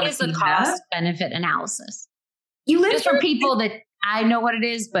people might want to see the cost benefit analysis. You live just for people that I know what it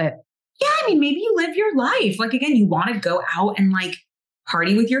is, but yeah, I mean, maybe you live your life. Like, again, you want to go out and like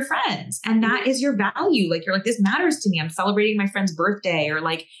party with your friends, and that is your value. Like, you're like, this matters to me. I'm celebrating my friend's birthday, or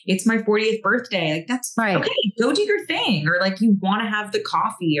like, it's my 40th birthday. Like, that's okay. Go do your thing. Or like, you want to have the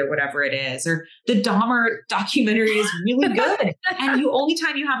coffee or whatever it is, or the Dahmer documentary is really good. And the only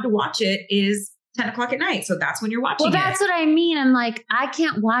time you have to watch it is 10 o'clock at night. So that's when you're watching it. Well, that's what I mean. I'm like, I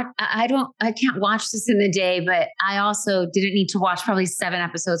can't watch this in the day, but I also didn't need to watch probably 7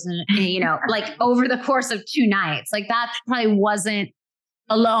 episodes and, you know, like over the course of 2 nights. Like, that probably wasn't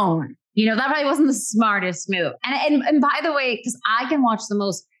alone. You know, that probably wasn't the smartest move. And by the way, because I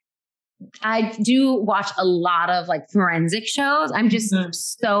do watch a lot of like forensic shows. I'm just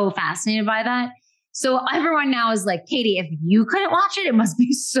so fascinated by that. So everyone now is like, Katie, if you couldn't watch it, it must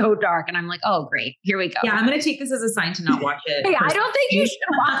be so dark. And I'm like, oh, great. Here we go. Yeah, I'm going to take this as a sign to not watch it. Hey, I don't think you should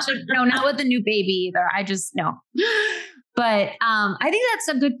watch it. No, not with the new baby either. I just, no. But I think that's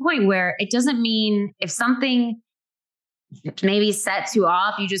a good point, where it doesn't mean if something maybe sets you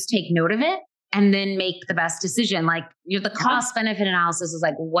off, you just take note of it and then make the best decision. Like, the cost benefit analysis is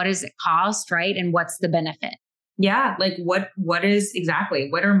like, what does it cost? Right. And what's the benefit? Yeah. Like, what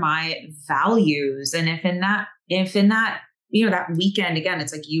are my values? And if in that, you know, that weekend, again,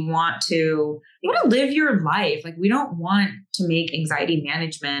 it's like, you want to live your life. Like, we don't want to make anxiety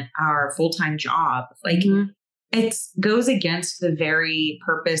management our full-time job. Like, it goes against the very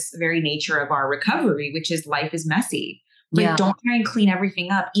purpose, the very nature of our recovery, which is life is messy. Like, don't try and clean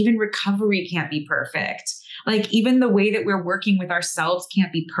everything up. Even recovery can't be perfect. Like, even the way that we're working with ourselves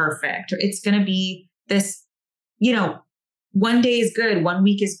can't be perfect. It's going to be this, one day is good. 1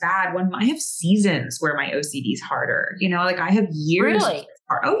 week is bad. I have seasons where my OCD is harder, like I have years. Really?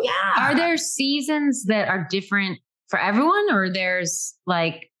 Oh yeah. Are there seasons that are different for everyone, or there's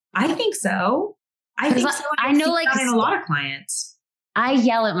like, I think so. I think so. I know like in a lot of clients. I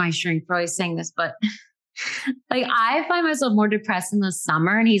yell at my shrink for always saying this, but like I find myself more depressed in the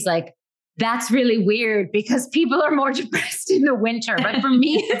summer, and he's like, that's really weird because people are more depressed in the winter. But for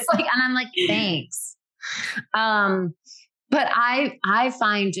me, it's like, and I'm like, thanks. But I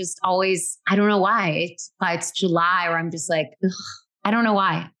find just always, I don't know why it's July where I'm just like, ugh, I don't know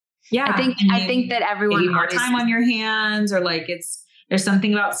why. Yeah. I think that everyone more time on your hands, or like there's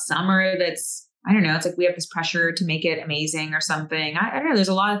something about summer that's, I don't know. It's like we have this pressure to make it amazing or something. I don't know. There's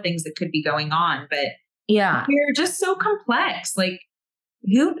a lot of things that could be going on, but yeah, we're just so complex. Like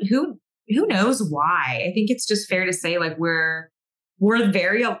who knows why? I think it's just fair to say like we're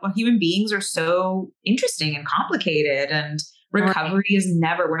human beings are so interesting and complicated, and recovery is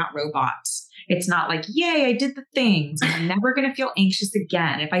we're not robots. It's not like, yay, I did the things. I'm never going to feel anxious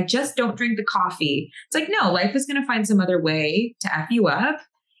again if I just don't drink the coffee. It's like, no, life is going to find some other way to F you up.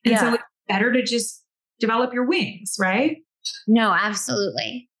 And so it's better to just develop your wings, right? No,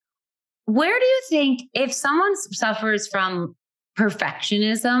 absolutely. Where do you think if someone suffers from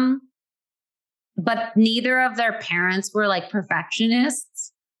perfectionism, but neither of their parents were like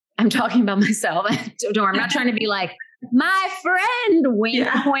perfectionists? I'm talking about myself. I'm not trying to be like, my friend, wink,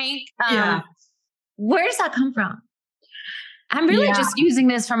 wink. Where does that come from? I'm really just using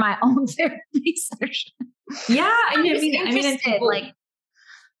this for my own therapy session. Yeah. I mean, like,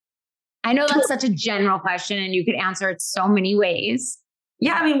 I know that's such a general question and you could answer it so many ways.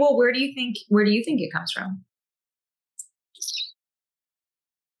 Yeah. I mean, well, where do you think it comes from?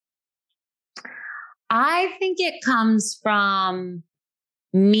 I think it comes from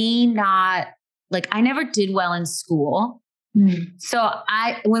me not like, I never did well in school. So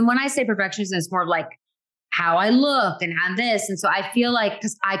when I say perfectionism, it's more of like how I look and how this. And so I feel like,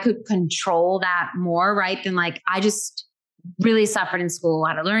 cause I could control that more, right? Than like, I just really suffered in school,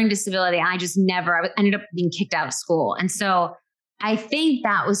 had a learning disability. And I ended up being kicked out of school. And so I think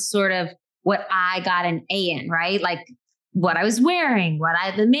that was sort of what I got an A in, right? Like what I was wearing,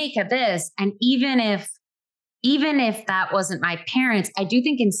 the makeup, this. And even if that wasn't my parents, I do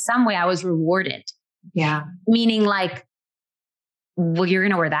think in some way I was rewarded. Yeah. Meaning like, well, you're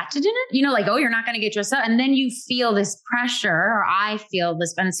going to wear that to dinner? Like, oh, you're not going to get dressed up. And then you feel this pressure, or I feel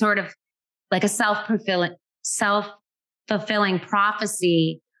this, and it's sort of like a self-fulfilling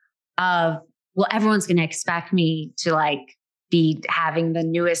prophecy of, well, everyone's going to expect me to like be having the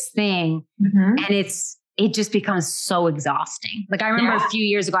newest thing. Mm-hmm. And it just becomes so exhausting. Like I remember a few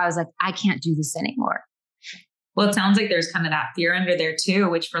years ago, I was like, I can't do this anymore. Well, it sounds like there's kind of that fear under there too,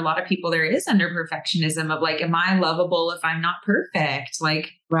 which for a lot of people there is under perfectionism of like, am I lovable if I'm not perfect?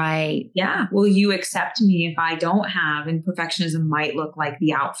 Like, right. Yeah. Will you accept me if I don't have? And perfectionism might look like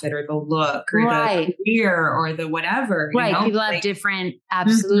the outfit or the look or the career or the whatever. Right. People have different,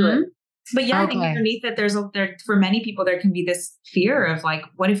 absolutely. Mm-hmm. But I think underneath it, for many people, there can be this fear of like,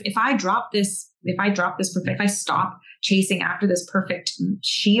 what if I drop this, if I stop chasing after this perfect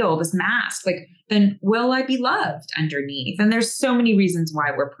shield, this mask, like, then will I be loved underneath? And there's so many reasons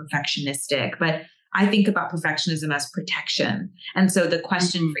why we're perfectionistic, but I think about perfectionism as protection. And so the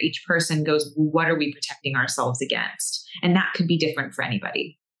question for each person goes, what are we protecting ourselves against? And that could be different for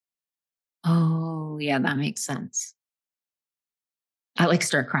anybody. Oh, yeah, that makes sense. I like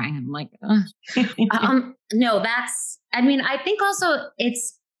start crying. I'm like, no, I think also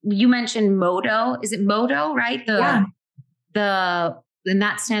you mentioned MODO. Is it MODO, right? And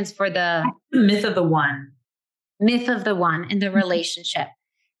that stands for the myth of the one in the relationship.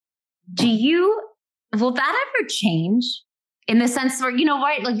 Will that ever change in the sense where,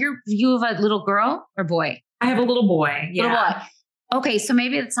 right? Like you have a little girl or boy? I have a little boy. Yeah. Little boy. Okay. So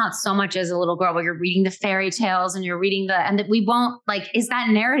maybe it's not so much as a little girl, but you're reading the fairy tales and you're reading and that we won't is that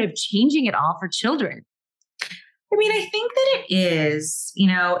narrative changing at all for children? I mean, I think that it is,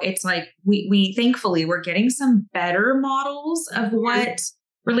 it's like we thankfully we're getting some better models of what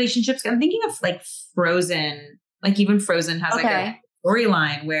relationships. I'm thinking of like Frozen, like even Frozen has like a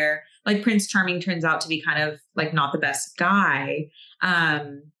storyline where like Prince Charming turns out to be kind of like not the best guy.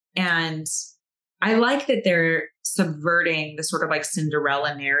 And I like that they're subverting the sort of like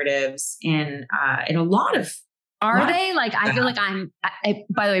Cinderella narratives in a lot of Are they? Like, I feel like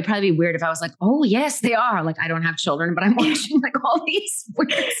by the way, probably be weird if I was like, oh yes, they are. Like, I don't have children, but I'm watching like all these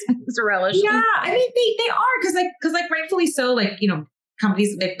weird relations. Yeah. I mean, they are. Cause rightfully so, like,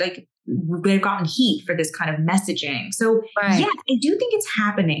 companies, they've gotten heat for this kind of messaging. So yeah, I do think it's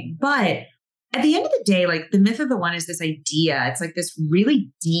happening, but at the end of the day, like the myth of the one is this idea. It's like this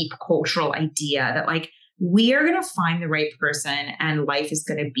really deep cultural idea that like, we are going to find the right person and life is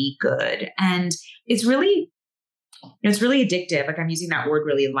going to be good. And it's really addictive. Like I'm using that word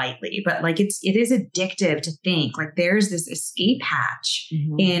really lightly, but like it is addictive to think like there's this escape hatch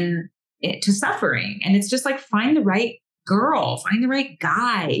to suffering. And it's just like, find the right girl, find the right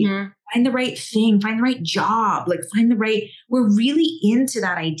guy, find the right thing, find the right job, like we're really into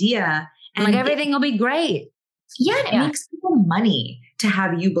that idea. And like everything will be great. Yeah. It makes people money to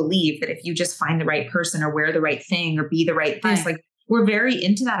have you believe that if you just find the right person or wear the right thing or be the right this, like we're very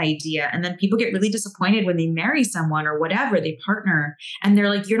into that idea. And then people get really disappointed when they marry someone or whatever, they partner and they're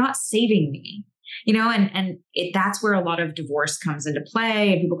like, you're not saving me, and that's where a lot of divorce comes into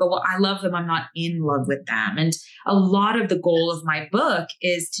play. And people go, well, I love them. I'm not in love with them. And a lot of the goal of my book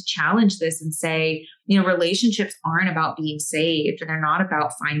is to challenge this and say, relationships aren't about being saved and they're not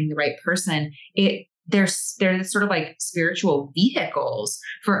about finding the right person. They're sort of like spiritual vehicles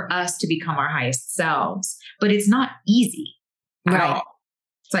for us to become our highest selves, but it's not easy. Right.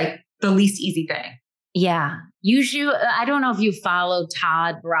 It's like the least easy thing. Yeah. Usually, I don't know if you follow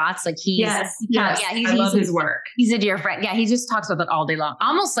Todd Bratz. Like I love his work. He's a dear friend. Yeah. He just talks about that all day long.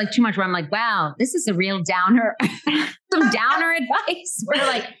 Almost like too much where I'm like, wow, this is a real downer, some downer advice. Where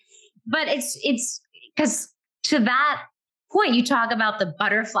like, but it's because to that point, you talk about the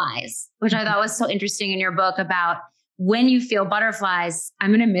butterflies, which I thought was so interesting in your book about when you feel butterflies.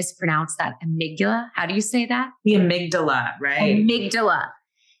 I'm going to mispronounce that. Amygdala. How do you say that? The amygdala, right? Amygdala.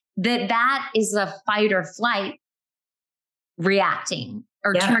 That is a fight or flight reacting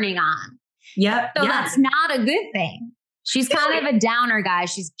or turning on. Yep. So that's not a good thing. She's kind of a downer,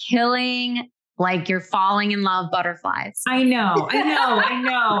 guys. She's killing like you're falling in love butterflies. I know.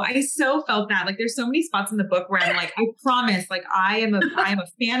 I so felt that. Like there's so many spots in the book where I'm like, I promise, like I am a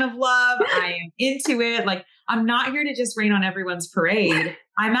fan of love. I am into it. Like I'm not here to just rain on everyone's parade.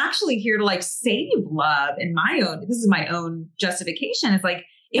 I'm actually here to like save love in this is my own justification. It's like,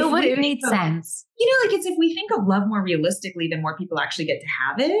 it made sense. Like it's if we think of love more realistically, then more people actually get to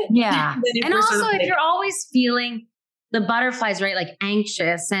have it. Yeah. And also if you're always feeling the butterflies, right? Like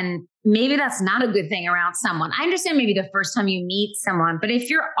anxious, and maybe that's not a good thing around someone. I understand maybe the first time you meet someone, but if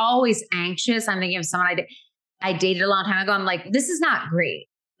you're always anxious, I'm thinking of someone I dated a long time ago. I'm like, this is not great.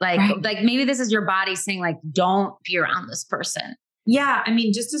 Like maybe this is your body saying like, don't be around this person. Yeah. I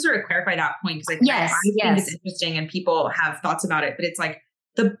mean, just to sort of clarify that point, because like, I think it's interesting and people have thoughts about it, but it's like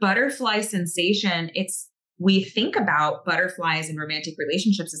the butterfly sensation. We think about butterflies in romantic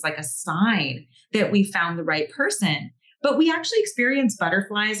relationships as like a sign that we found the right person. But we actually experience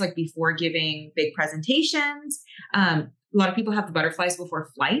butterflies like before giving big presentations. A lot of people have the butterflies before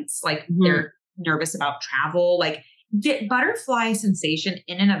flights, like they're nervous about travel. Like the butterfly sensation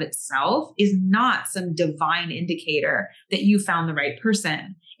in and of itself is not some divine indicator that you found the right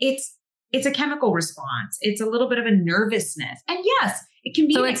person. It's a chemical response. It's a little bit of a nervousness. And yes, it can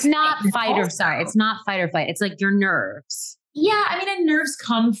be. So it's not fight or flight. It's not fight or flight. It's like your nerves. Yeah. I mean, and nerves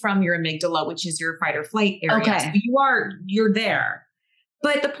come from your amygdala, which is your fight or flight area. Okay. So you're there.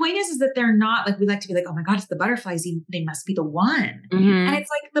 But the point is that they're not like, we like to be like, oh my God, it's the butterflies. They must be the one. Mm-hmm. And it's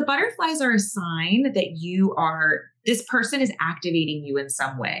like the butterflies are a sign that this person is activating you in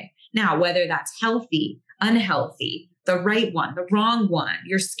some way. Now, whether that's healthy, unhealthy, the right one, the wrong one,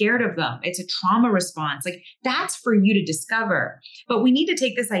 you're scared of them. It's a trauma response. Like that's for you to discover. But we need to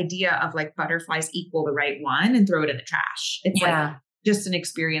take this idea of like butterflies equal the right one and throw it in the trash. It's like just an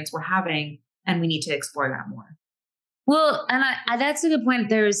experience we're having and we need to explore that more. Well, and that's a good point.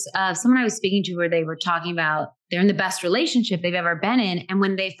 There's someone I was speaking to where they were talking about they're in the best relationship they've ever been in. And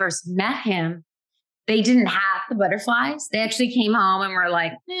when they first met him, they didn't have the butterflies. They actually came home and were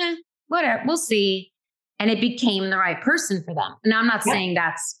like, whatever, we'll see. And it became the right person for them. And I'm not saying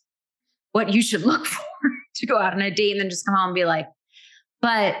that's what you should look for to go out on a date and then just come home and be like,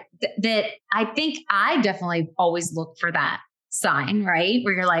 but that I think I definitely always look for that sign, right?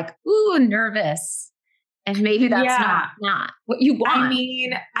 Where you're like, ooh, nervous. And maybe that's not what you want. I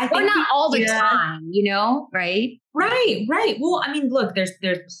mean, I think not all the time, right? Right. Well, I mean, look, there's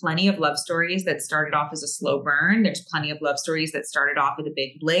plenty of love stories that started off as a slow burn. There's plenty of love stories that started off with a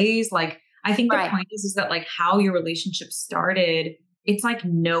big blaze. Like, I think the point is that like how your relationship started it's like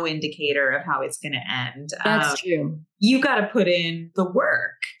no indicator of how it's going to end. That's true. You got to put in the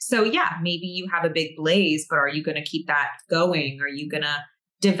work. So yeah, maybe you have a big blaze, but are you going to keep that going? Are you going to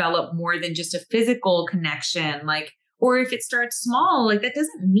develop more than just a physical connection? Like, or if it starts small, like that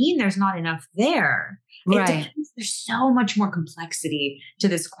doesn't mean there's not enough there. Right. There's so much more complexity to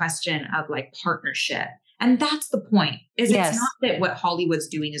this question of like partnership. And that's the point, is it's not that what Hollywood's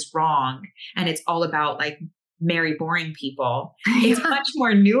doing is wrong and it's all about like marry boring people. It's much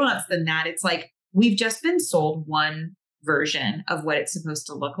more nuanced than that. It's like, we've just been sold one version of what it's supposed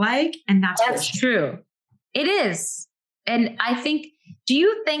to look like. And that's true. It is. And I think, do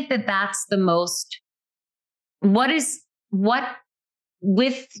you think that that's the most, what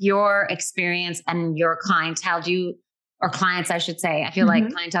with your experience and your clientele, or clients, I should say, I feel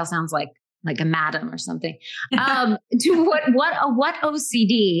like clientele sounds like a madam or something. What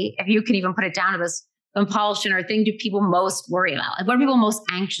OCD, if you can even put it down to this compulsion or thing, do people most worry about? Like, what are people most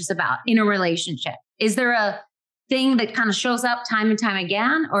anxious about in a relationship? Is there a thing that kind of shows up time and time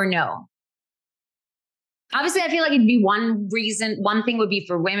again, or no? Obviously, I feel like it'd be one reason. One thing would be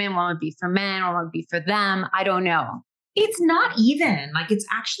for women, one would be for men, one would be for them. I don't know. It's not even like, it's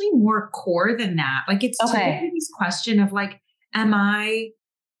actually more core than that. Like, it's this question of like, am I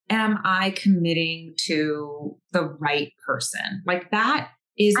committing to the right person? Like, that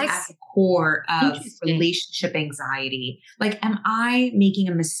is at the core of relationship anxiety. Like, am I making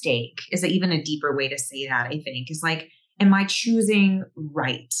a mistake? Is it even a deeper way to say that? I think is like, am I choosing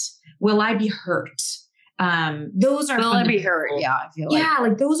right? Will I be hurt? Those are will I be hurt? Yeah, I feel like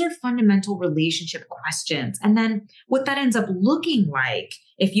like those are fundamental relationship questions. And then what that ends up looking like,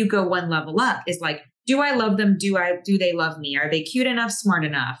 if you go one level up, is like, do I love them? Do they love me? Are they cute enough, smart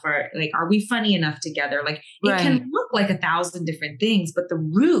enough? Or like, are we funny enough together? Like, it can look like 1,000 different things, but the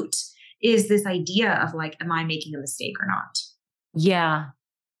root is this idea of like, am I making a mistake or not? Yeah.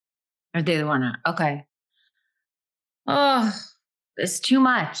 Are they the one? Okay. Oh, it's too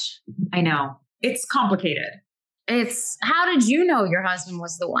much. I know. It's complicated. How did you know your husband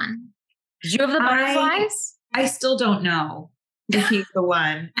was the one? Did you have the butterflies? I still don't know if he's the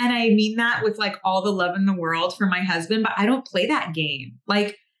one. And I mean that with like all the love in the world for my husband, but I don't play that game.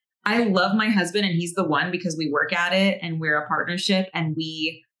 Like, I love my husband and he's the one because we work at it and we're a partnership and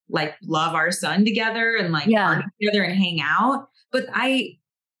we like love our son together and like party together and hang out. But I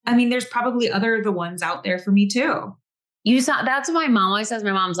mean, there's probably the ones out there for me too. That's what my mom always says.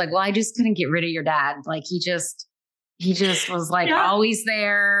 My mom's like, well, I just couldn't get rid of your dad. Like, he just was like always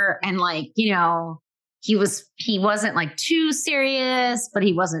there. And like, you know, he wasn't like too serious, but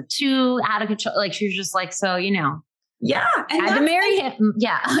he wasn't too out of control. Like, she was just like, so, you know, yeah. And I had to marry him.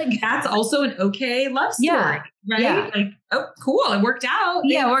 Yeah. Like, that's also an okay love story. Yeah. Right. Yeah. Like, oh, cool. It worked out.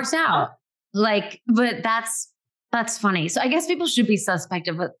 Yeah. It works out. Like, but that's funny. So I guess people should be suspect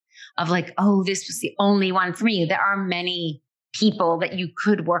of like, oh, this was the only one for me. There are many people that you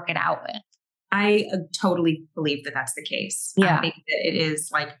could work it out with. I totally believe that that's the case. Yeah. I think that it is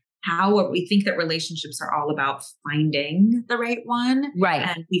like how we think that relationships are all about finding the right one. Right.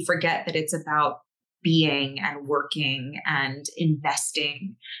 And we forget that it's about being and working and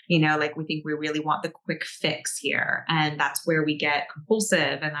investing, you know, like we think we really want the quick fix here. And that's where we get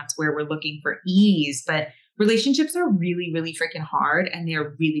compulsive and that's where we're looking for ease. But relationships are really, really freaking hard and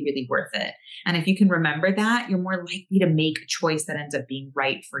they're really, really worth it. And if you can remember that, you're more likely to make a choice that ends up being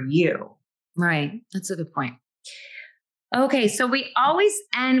right for you. Right. That's a good point. Okay. So we always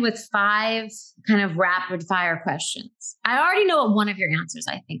end with 5 kind of rapid fire questions. I already know what one of your answers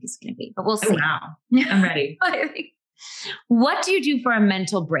I think is going to be, but we'll see. Oh, wow. I'm ready. What do you do for a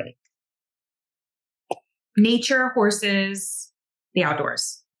mental break? Nature, horses, the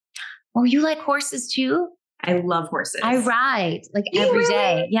outdoors. Oh, you like horses too? I love horses. I ride like every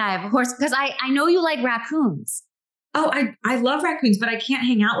day. Yeah, I have a horse because I know you like raccoons. Oh, I love raccoons, but I can't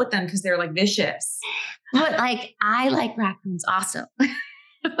hang out with them because they're like vicious. But like, I like raccoons also. I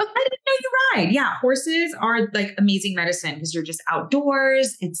didn't know you ride. Yeah. Horses are like amazing medicine because you're just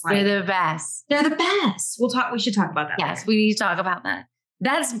outdoors. It's like, they're the best. They're the best. We should talk about that. Yes, later. we need to talk about that.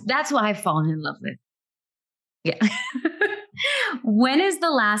 That's what I've fallen in love with. Yeah. When is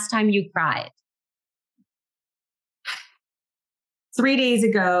the last time you cried? 3 days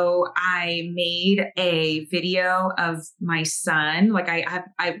ago, I made a video of my son. Like I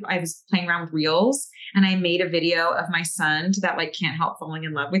was playing around with Reels and I made a video of my son to that like Can't Help Falling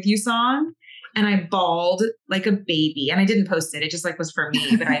in Love with You song. And I bawled like a baby and I didn't post it. It just like was for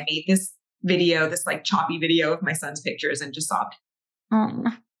me, but I made this video, this like choppy video of my son's pictures and just sobbed. Oh.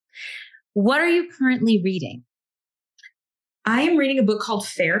 What are you currently reading? I am reading a book called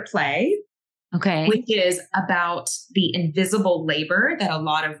Fair Play. Okay. Which is about the invisible labor that a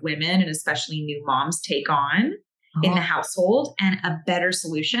lot of women and especially new moms take on in the household, and a better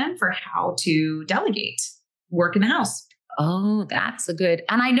solution for how to delegate work in the house. Oh, that's a good.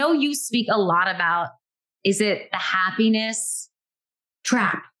 And I know you speak a lot about, is it the happiness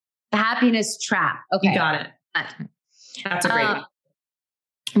trap? The happiness trap. Okay. You got it. That's a great one.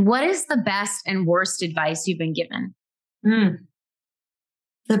 What is the best and worst advice you've been given?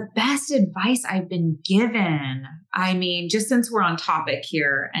 The best advice I've been given, I mean, just since we're on topic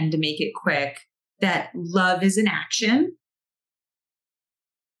here and to make it quick, that love is an action.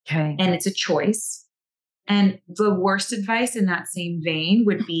 Okay. And it's a choice. And the worst advice in that same vein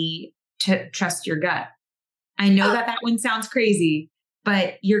would be to trust your gut. I know that one sounds crazy,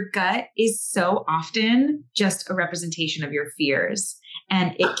 but your gut is so often just a representation of your fears.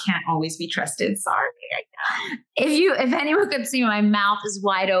 And it can't always be trusted. Sorry. If anyone could see, my mouth is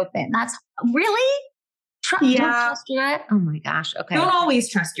wide open. That's really? Don't trust your gut? Oh my gosh. Okay. Don't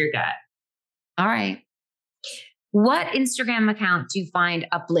always trust your gut. All right. What Instagram account do you find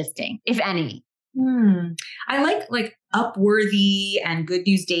uplifting, if any? I like Upworthy and Good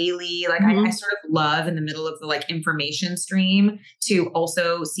News Daily. Like I sort of love in the middle of the like information stream to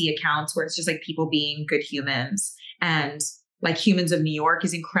also see accounts where it's just like people being good humans, and like Humans of New York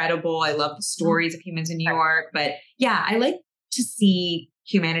is incredible. I love the stories of humans in New York, but yeah, I like to see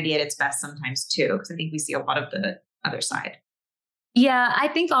humanity at its best sometimes too, because I think we see a lot of the other side. Yeah, I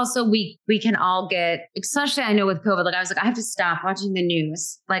think also we can all get, especially I know with COVID, like I was like, I have to stop watching the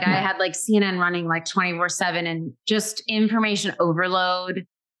news. Like I had like CNN running like 24/7 and just information overload.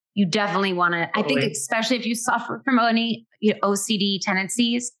 You definitely want to, I think, especially if you suffer from any OCD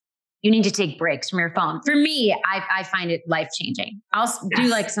tendencies, you need to take breaks from your phone. For me, I find it life-changing. I'll do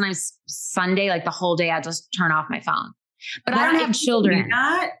like sometimes Sunday, like the whole day, I'll just turn off my phone. But I don't have children.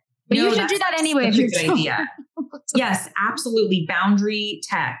 But you should do that anyway. That's a good idea. Yes, absolutely. Boundary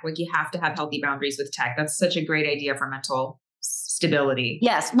tech. Like you have to have healthy boundaries with tech. That's such a great idea for mental stability.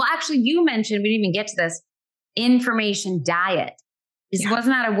 Yes. Well, actually, you mentioned, we didn't even get to this, information diet.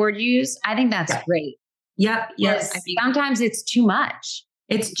 Wasn't that a word you used? I think that's great. Yep. Yes. Sometimes it's too much.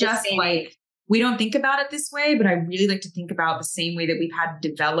 It's just like, we don't think about it this way, but I really like to think about the same way that we've had to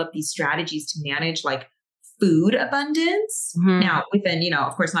develop these strategies to manage like food abundance. Now within,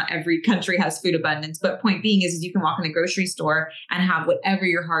 of course, not every country has food abundance, but point being is you can walk in the grocery store and have whatever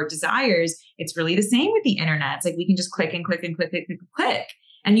your heart desires. It's really the same with the internet. It's like we can just click and click and click, click, click, click.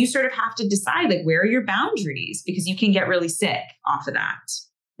 And you sort of have to decide like, where are your boundaries? Because you can get really sick off of that.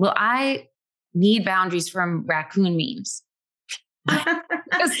 Well, I need boundaries from raccoon memes.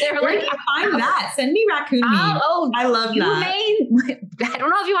 Because they're like, find that. Send me raccoon memes. Oh, I love that. I don't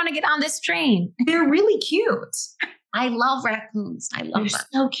know if you want to get on this train. They're really cute. I love raccoons. I love them.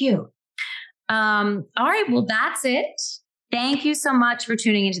 So cute. All right. Well, that's it. Thank you so much for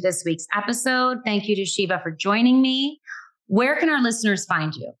tuning into this week's episode. Thank you to Sheva for joining me. Where can our listeners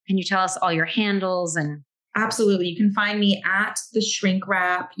find you? Can you tell us all your handles and... Absolutely. You can find me at The Shrink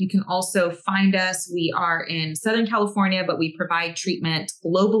Wrap. You can also find us. We are in Southern California, but we provide treatment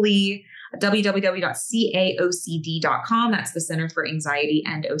globally. www.caocd.com. That's the Center for Anxiety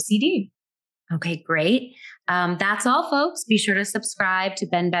and OCD. Okay, great. That's all, folks. Be sure to subscribe to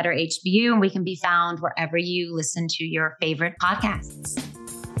Ben Better HBU, and we can be found wherever you listen to your favorite podcasts.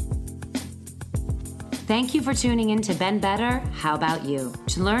 Thank you for tuning in to Ben Better, How About You?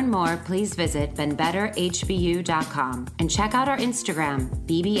 To learn more, please visit benbetterhbu.com and check out our Instagram,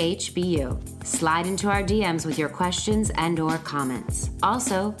 BBHBU. Slide into our DMs with your questions and/or comments.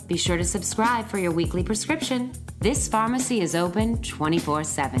 Also, be sure to subscribe for your weekly prescription. This pharmacy is open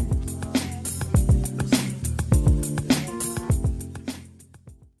 24/7.